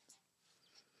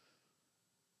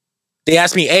 they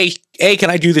ask me, hey, can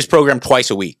I do this program twice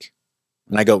a week?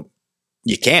 And I go,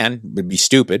 you can, it would be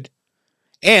stupid.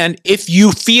 And if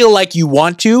you feel like you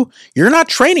want to, you're not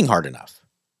training hard enough.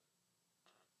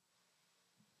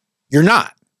 You're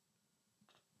not.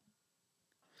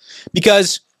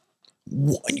 Because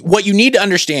what you need to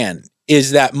understand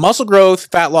is that muscle growth,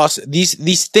 fat loss,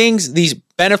 these things, these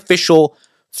beneficial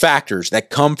factors that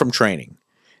come from training,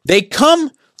 they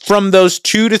come from those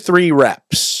 2 to 3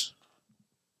 reps.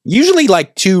 Usually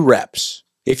like 2 reps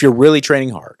if you're really training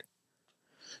hard.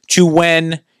 To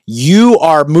when you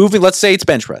are moving, let's say it's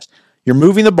bench press. You're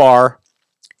moving the bar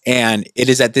and it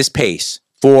is at this pace.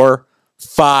 4,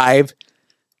 5,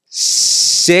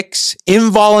 6,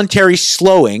 involuntary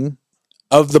slowing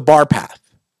of the bar path.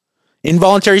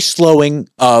 Involuntary slowing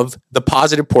of the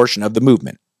positive portion of the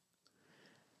movement.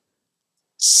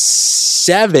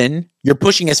 7, you're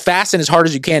pushing as fast and as hard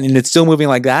as you can and it's still moving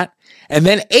like that. And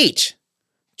then 8,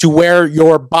 to where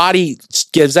your body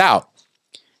gives out.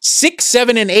 6,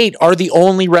 7, and 8 are the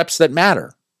only reps that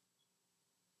matter.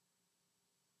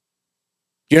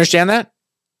 Do you understand that?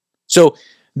 So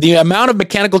the amount of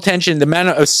mechanical tension, the amount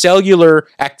of cellular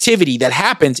activity that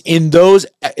happens in those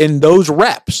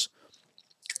reps,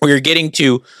 where you're getting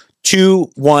to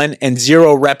 2, 1, and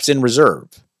 0 reps in reserve.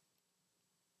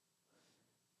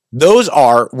 Those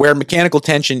are where mechanical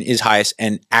tension is highest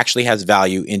and actually has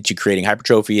value into creating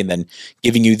hypertrophy and then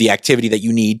giving you the activity that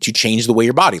you need to change the way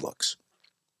your body looks.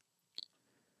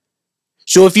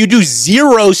 So if you do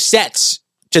 0 sets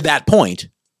to that point,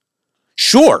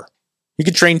 sure, you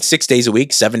could train 6 days a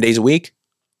week, 7 days a week,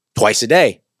 twice a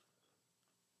day.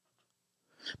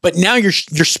 But now you're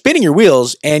spinning your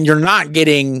wheels and you're not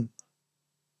getting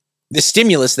the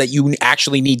stimulus that you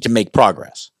actually need to make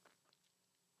progress.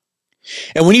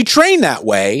 And when you train that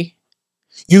way,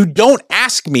 you don't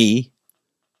ask me,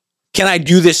 can I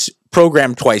do this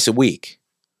program twice a week?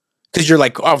 Because you're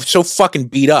like, oh, I'm so fucking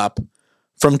beat up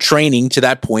from training to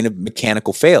that point of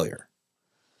mechanical failure.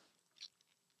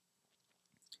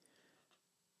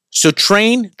 So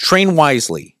train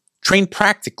wisely, train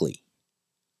practically.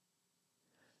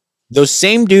 Those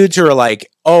same dudes who are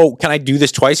like, oh, can I do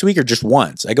this twice a week or just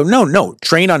once? I go, no,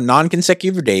 train on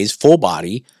non-consecutive days, full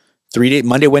body, 3 days,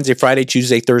 Monday, Wednesday, Friday,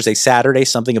 Tuesday, Thursday, Saturday,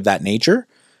 something of that nature.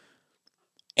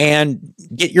 And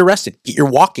get your rest in, get your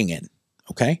walking in.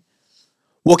 Okay.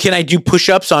 Well, can I do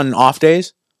push-ups on off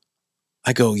days?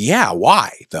 I go, yeah,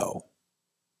 why though?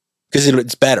 Because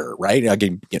it's better, right?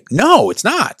 No, it's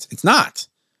not. It's not.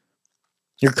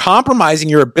 You're compromising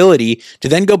your ability to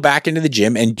then go back into the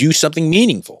gym and do something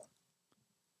meaningful.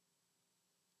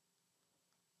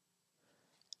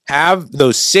 Have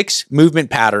those 6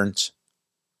 movement patterns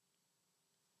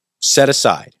set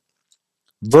aside.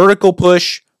 Vertical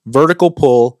push, vertical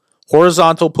pull,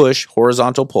 horizontal push,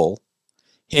 horizontal pull,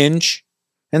 hinge,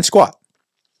 and squat.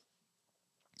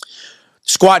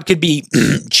 Squat could be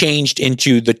changed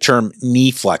into the term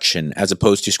knee flexion as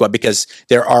opposed to squat because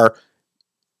there are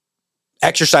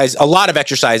a lot of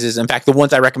exercises. In fact, the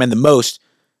ones I recommend the most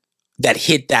that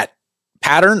hit that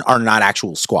pattern are not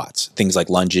actual squats. Things like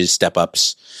lunges, step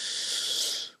ups,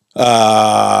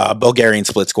 Bulgarian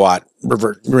split squat,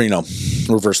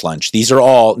 reverse lunge. These are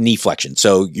all knee flexion.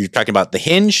 So you're talking about the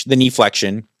hinge, the knee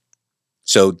flexion.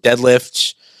 So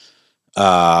deadlift,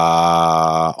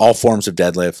 all forms of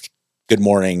deadlift, good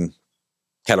morning,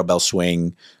 kettlebell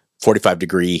swing,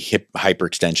 45-degree hip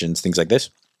hyperextensions, things like this.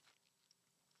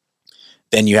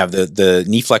 Then you have the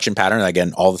knee flexion pattern.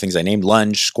 Again, all the things I named: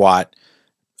 lunge, squat,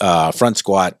 front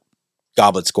squat,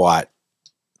 goblet squat,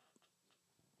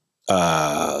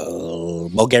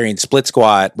 Bulgarian split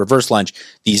squat, reverse lunge.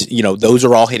 These, those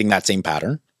are all hitting that same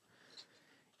pattern.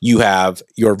 You have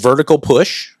your vertical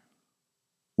push,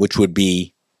 which would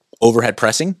be overhead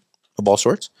pressing of all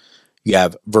sorts. You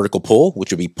have vertical pull,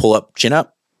 which would be pull up, chin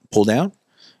up, pull down.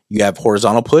 You have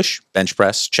horizontal push, bench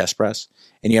press, chest press,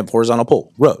 and you have horizontal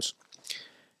pull, rows.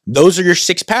 Those are your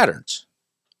 6 patterns.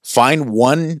 Find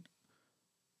one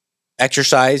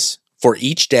exercise for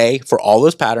each day for all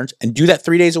those patterns and do that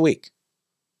 3 days a week.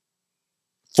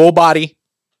 Full body,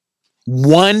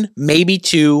 1, maybe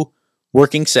 2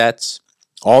 working sets.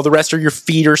 All the rest are your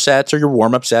feeder sets or your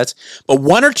warm-up sets, but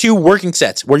 1 or 2 working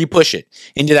sets where you push it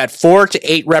into that 4 to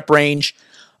 8 rep range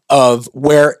of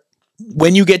where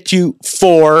when you get to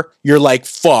 4, you're like,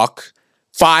 fuck.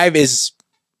 5 is,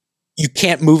 you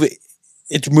can't move it.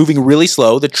 It's moving really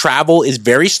slow. The travel is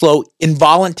very slow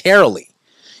involuntarily.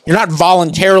 You're not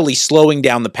voluntarily slowing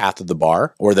down the path of the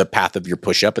bar or the path of your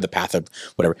push-up or the path of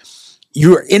whatever.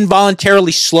 You're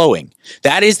involuntarily slowing.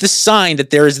 That is the sign that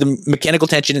there is the mechanical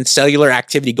tension and cellular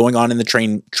activity going on in the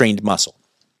trained muscle.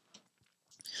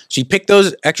 So you pick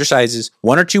those exercises,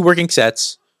 1 or 2 working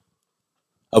sets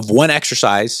of 1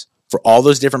 exercise for all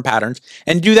those different patterns,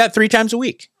 and do that 3 times a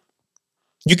week.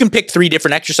 You can pick 3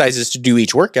 different exercises to do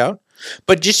each workout,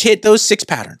 but just hit those 6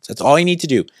 patterns. That's all you need to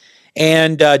do.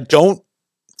 And don't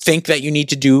think that you need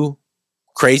to do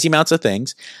crazy amounts of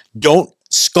things. Don't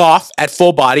scoff at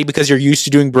full body because you're used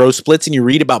to doing bro splits and you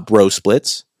read about bro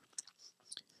splits.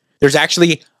 There's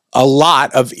actually a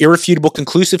lot of irrefutable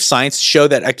conclusive science to show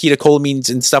that acetylcholamines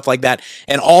and stuff like that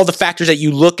and all the factors that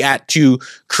you look at to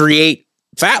create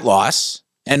fat loss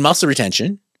and muscle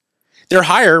retention, they're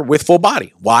higher with full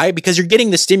body. Why? Because you're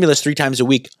getting the stimulus 3 times a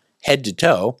week, head to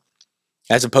toe,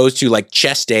 as opposed to like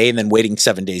chest day and then waiting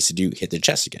 7 days to hit the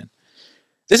chest again.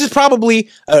 This is probably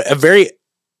a very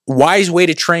wise way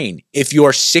to train if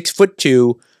you're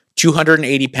 6'2",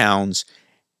 280 pounds,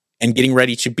 and getting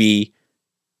ready to be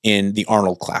in the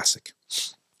Arnold Classic.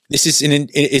 This is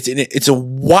it's a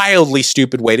wildly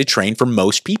stupid way to train for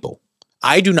most people.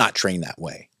 I do not train that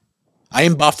way. I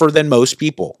am buffer than most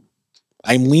people.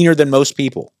 I'm leaner than most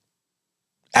people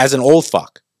as an old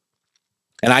fuck.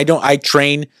 And I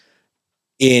train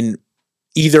in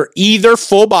either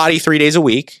full body 3 days a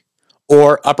week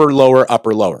or upper,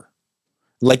 lower.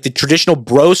 Like the traditional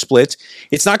bro splits,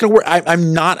 it's not going to work.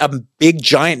 I'm not a big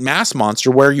giant mass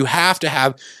monster where you have to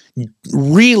have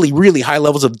really, really high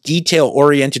levels of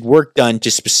detail-oriented work done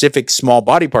to specific small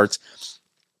body parts.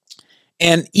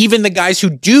 And even the guys who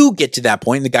do get to that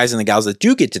point, the guys and the gals that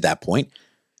do get to that point,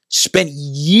 spent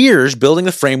years building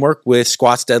the framework with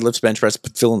squats, deadlifts, bench press,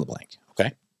 fill in the blank.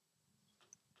 Okay?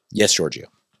 Yes, Giorgio.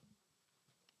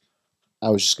 I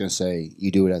was just going to say,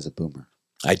 you do it as a boomer.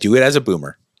 I do it as a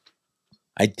boomer.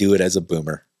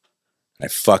 I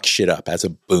fuck shit up as a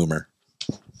boomer.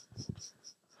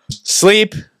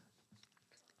 Sleep.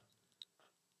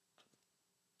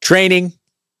 Training.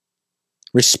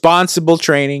 Responsible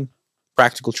training.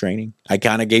 Practical training. I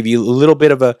kind of gave you a little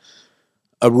bit of a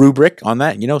rubric on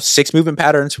that. 6 movement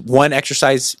patterns, 1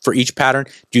 exercise for each pattern.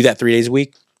 Do that 3 days a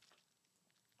week.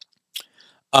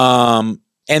 And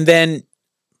then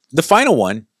the final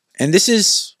one, and this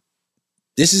is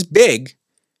big,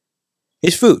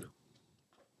 is food.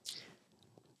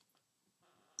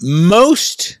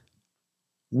 Most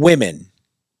women,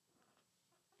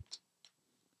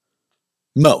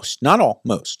 not all,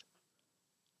 most,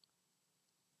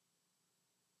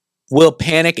 will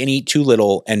panic and eat too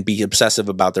little and be obsessive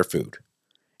about their food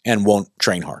and won't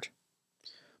train hard.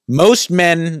 Most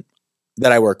men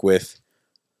that I work with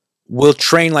will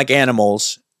train like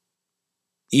animals.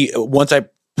 Once I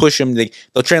push them,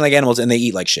 they'll train like animals and they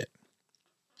eat like shit.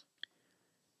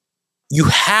 You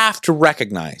have to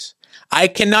recognize, I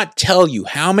cannot tell you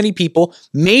how many people,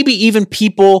 maybe even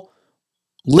people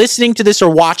listening to this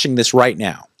or watching this right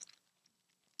now,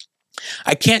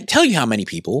 I can't tell you how many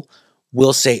people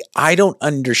will say, I don't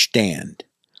understand.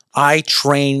 I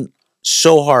train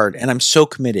so hard and I'm so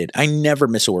committed. I never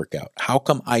miss a workout. How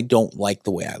come I don't like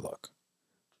the way I look?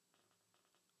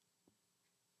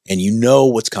 And you know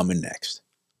what's coming next.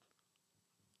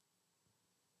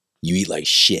 You eat like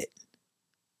shit.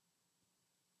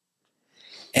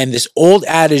 And this old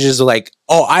adage is like,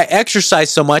 oh, I exercise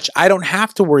so much, I don't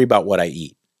have to worry about what I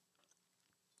eat.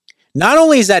 Not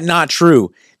only is that not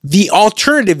true, the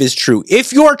alternative is true.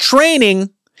 If you're training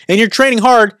and you're training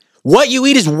hard, what you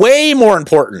eat is way more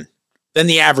important than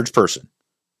the average person.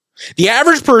 The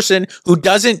average person who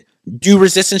doesn't do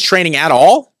resistance training at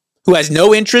all, who has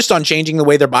no interest on changing the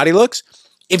way their body looks,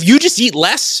 if you just eat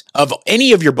less of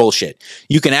any of your bullshit,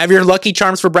 you can have your Lucky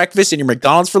Charms for breakfast and your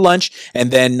McDonald's for lunch and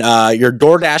then your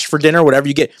DoorDash for dinner, whatever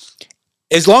you get.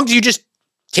 As long as you just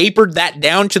tapered that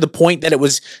down to the point that it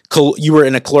was you were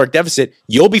in a caloric deficit,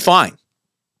 you'll be fine.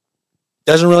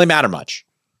 Doesn't really matter much.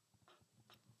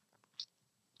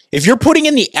 If you're putting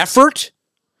in the effort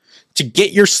to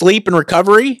get your sleep and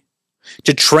recovery,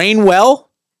 to train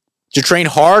well, to train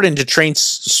hard and to train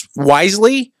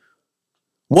wisely,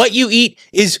 what you eat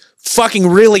is fucking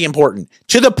really important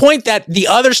to the point that the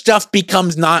other stuff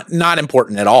becomes not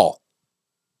important at all.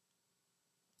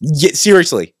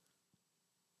 Seriously.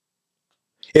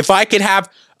 If I could have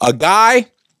a guy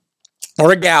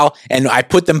or a gal and I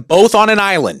put them both on an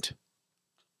island,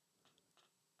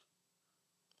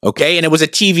 okay, and it was a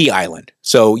TV island,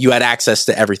 so you had access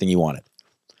to everything you wanted.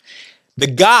 The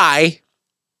guy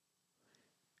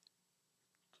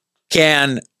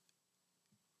can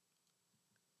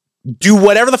do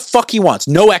whatever the fuck he wants,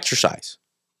 no exercise.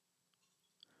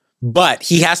 But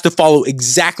he has to follow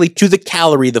exactly to the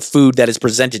calorie the food that is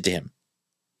presented to him.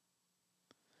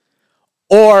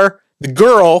 Or the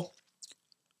girl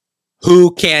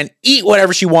who can eat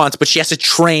whatever she wants, but she has to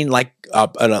train like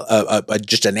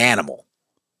just an animal.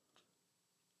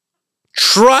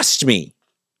 Trust me,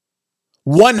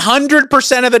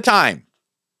 100% of the time,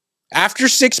 after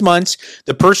 6 months,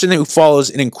 the person who follows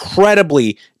an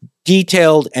incredibly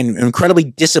detailed and incredibly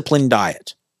disciplined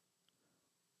diet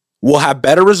will have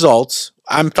better results.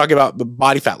 I'm talking about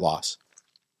body fat loss.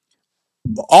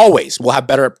 Always will have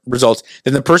better results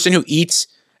than the person who eats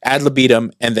ad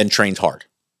libitum and then trains hard.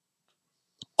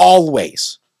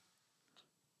 Always.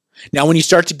 Now, when you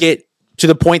start to get to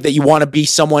the point that you want to be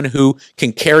someone who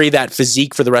can carry that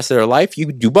physique for the rest of their life,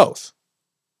 you do both.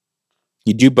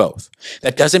 You do both.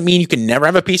 That doesn't mean you can never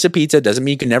have a piece of pizza. It doesn't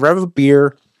mean you can never have a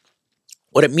beer.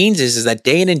 What it means is that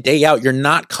day in and day out, you're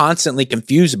not constantly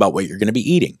confused about what you're going to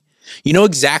be eating. You know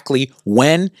exactly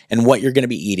when and what you're going to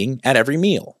be eating at every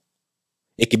meal.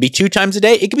 It could be 2 times a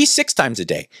day. It could be 6 times a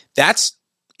day. That's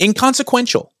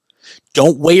inconsequential.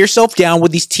 Don't weigh yourself down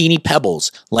with these teeny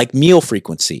pebbles like meal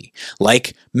frequency,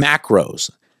 like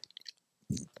macros.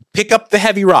 Pick up the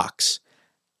heavy rocks.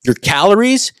 Your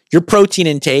calories, your protein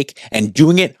intake, and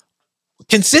doing it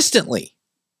consistently.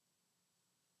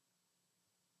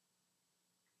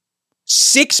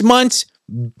 6 months,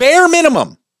 bare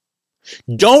minimum.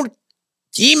 Don't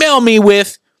email me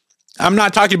with, I'm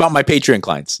not talking about my Patreon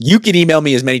clients. You can email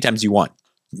me as many times as you want.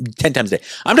 10 times a day.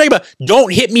 I'm talking about,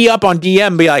 don't hit me up on DM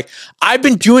and be like, I've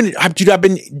been doing it. I've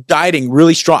been dieting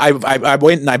really strong. I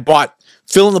went and I bought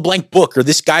fill in the blank book or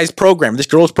this guy's program, this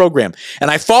girl's program. And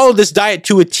I followed this diet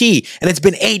to a T and it's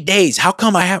been 8 days. How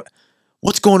come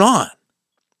what's going on?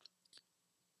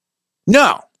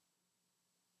 No.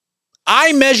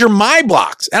 I measure my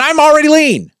blocks and I'm already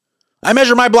lean. I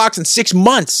measure my blocks in 6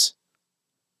 months.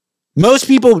 Most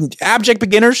people, abject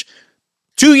beginners,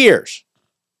 2 years.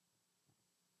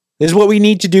 This is what we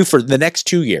need to do for the next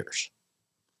 2 years.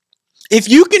 If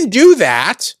you can do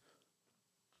that,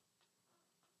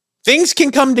 things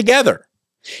can come together.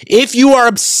 If you are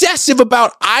obsessive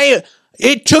about,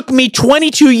 it took me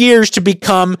 22 years to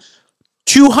become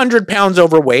 200 pounds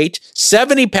overweight,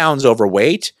 70 pounds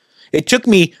overweight. It took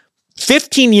me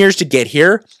 15 years to get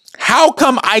here. How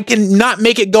come I can not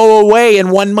make it go away in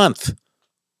 1 month?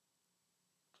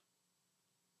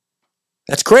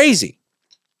 That's crazy.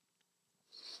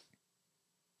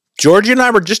 Georgia and I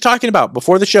were just talking about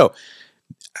before the show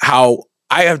how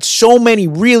I have so many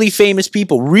really famous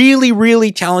people, really,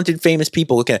 really talented famous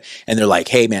people looking at, and they're like,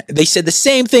 hey, man, they said the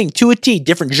same thing to a T,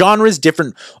 different genres,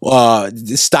 different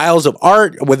styles of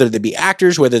art, whether they be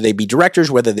actors, whether they be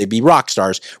directors, whether they be rock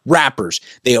stars, rappers.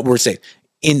 They were saying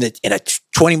in a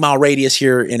 20-mile radius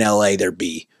here in LA, there'd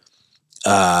be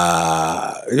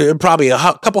probably a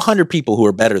couple hundred people who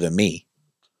are better than me.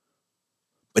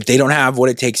 But they don't have what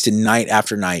it takes to night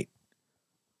after night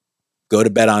go to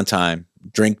bed on time,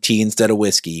 drink tea instead of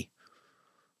whiskey.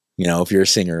 You know, if you're a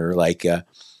singer, like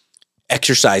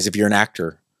exercise if you're an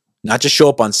actor, not just show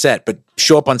up on set, but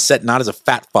show up on set not as a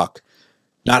fat fuck,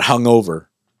 not hungover,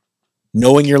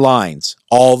 knowing your lines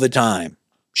all the time,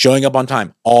 showing up on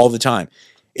time all the time.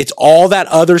 It's all that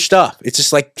other stuff. It's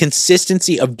just like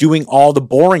consistency of doing all the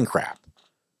boring crap.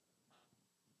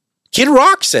 Kid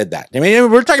Rock said that. I mean,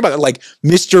 we're talking about like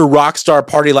Mr. Rockstar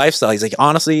party lifestyle. He's like,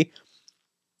 honestly,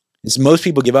 most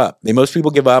people give up. Most people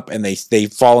give up and they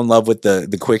fall in love with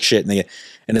the quick shit. And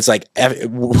it's like,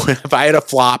 if I had a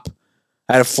flop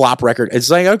record, it's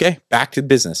like, okay, back to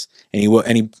business. And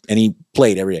he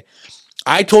played every day.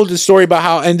 I told the story about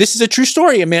how, and this is a true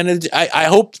story, man. I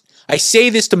hope I say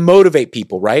this to motivate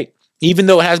people, right? Even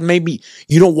though it has maybe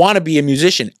you don't want to be a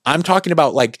musician. I'm talking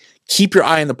about like, keep your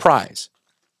eye on the prize.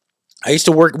 I used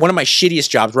to work, one of my shittiest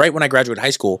jobs right when I graduated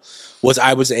high school was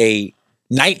I was a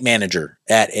night manager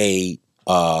at a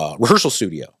rehearsal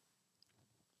studio.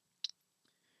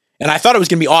 And I thought it was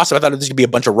going to be awesome. I thought it was going to be a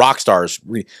bunch of rock stars,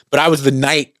 but I was the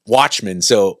night watchman.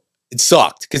 So it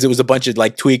sucked because it was a bunch of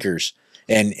like tweakers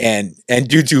and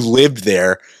dudes who lived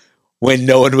there when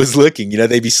no one was looking. You know,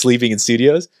 they'd be sleeping in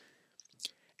studios.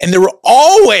 And there were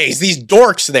always these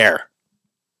dorks there.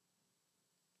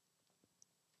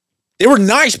 They were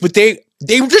nice, but they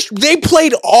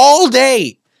played all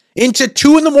day into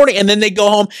 2 a.m. and then they go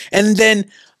home and then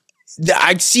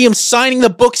I'd see them signing the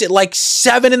books at like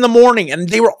 7 a.m. and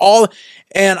they were all,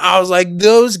 and I was like,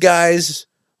 those guys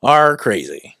are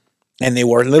crazy. And they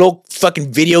wore little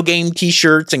fucking video game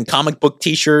t-shirts and comic book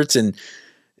t-shirts and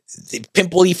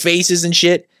pimply faces and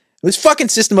shit. It was fucking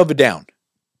System of a Down.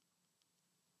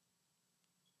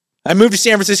 I moved to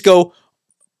San Francisco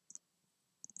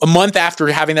a month after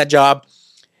having that job,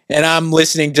 and I'm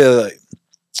listening to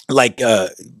like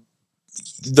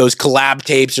those collab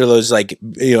tapes or those like,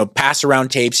 you know, pass around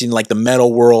tapes in like the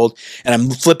metal world, and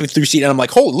I'm flipping through and I'm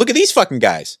like, oh, look at these fucking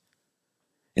guys.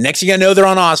 And next thing I know, they're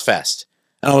on Ozfest.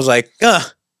 And I was like,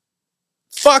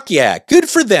 fuck yeah, good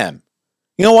for them.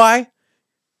 You know why?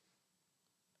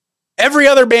 Every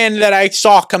other band that I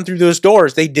saw come through those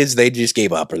doors, they just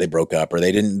gave up or they broke up or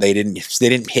they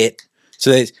didn't hit.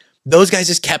 So those guys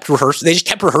just kept rehearsing. They just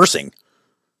kept rehearsing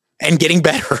and getting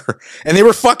better. And they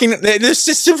were the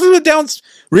System of a Down's,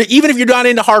 even if you're not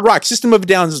into hard rock, System of a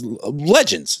Down's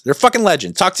legends. They're fucking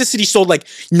legends. Toxicity sold like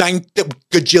 9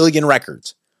 gajillion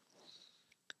records.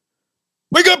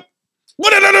 Wake up!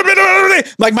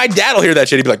 Like my dad will hear that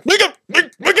shit. He'd be like, wake up! Make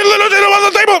a little dinner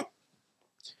on the table!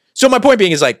 So my point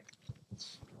being is like,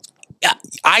 yeah,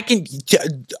 I can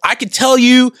tell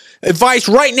you advice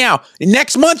right now.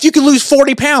 Next month, you can lose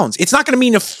 40 pounds. It's not going to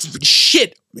mean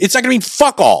shit. It's not going to mean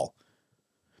fuck all.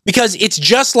 Because it's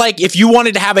just like if you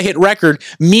wanted to have a hit record,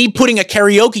 me putting a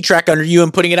karaoke track under you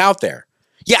and putting it out there.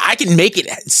 Yeah, I can make it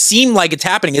seem like it's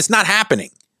happening. It's not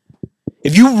happening.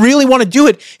 If you really want to do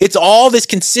it, it's all this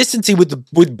consistency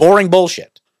with boring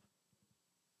bullshit.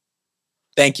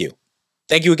 Thank you.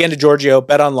 Thank you again to Giorgio,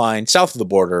 Bet Online, south of the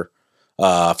border.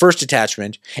 First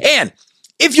Attachment. And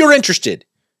if you're interested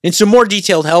in some more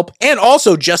detailed help and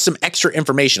also just some extra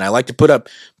information, I like to put up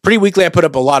pretty weekly. I put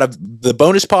up a lot of the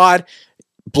bonus pod,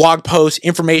 blog posts,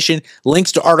 information,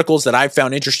 links to articles that I've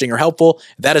found interesting or helpful.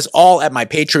 That is all at my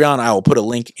Patreon. I will put a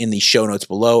link in the show notes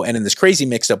below. And in this crazy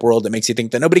mixed up world that makes you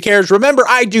think that nobody cares, remember,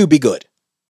 I do be good.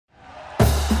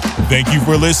 Thank you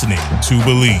for listening to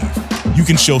Believe. You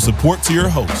can show support to your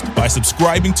host by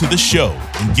subscribing to the show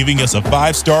and giving us a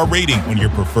 5-star rating on your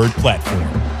preferred platform.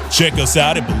 Check us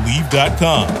out at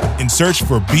Believe.com and search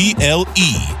for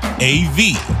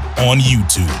BLEAV on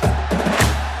YouTube.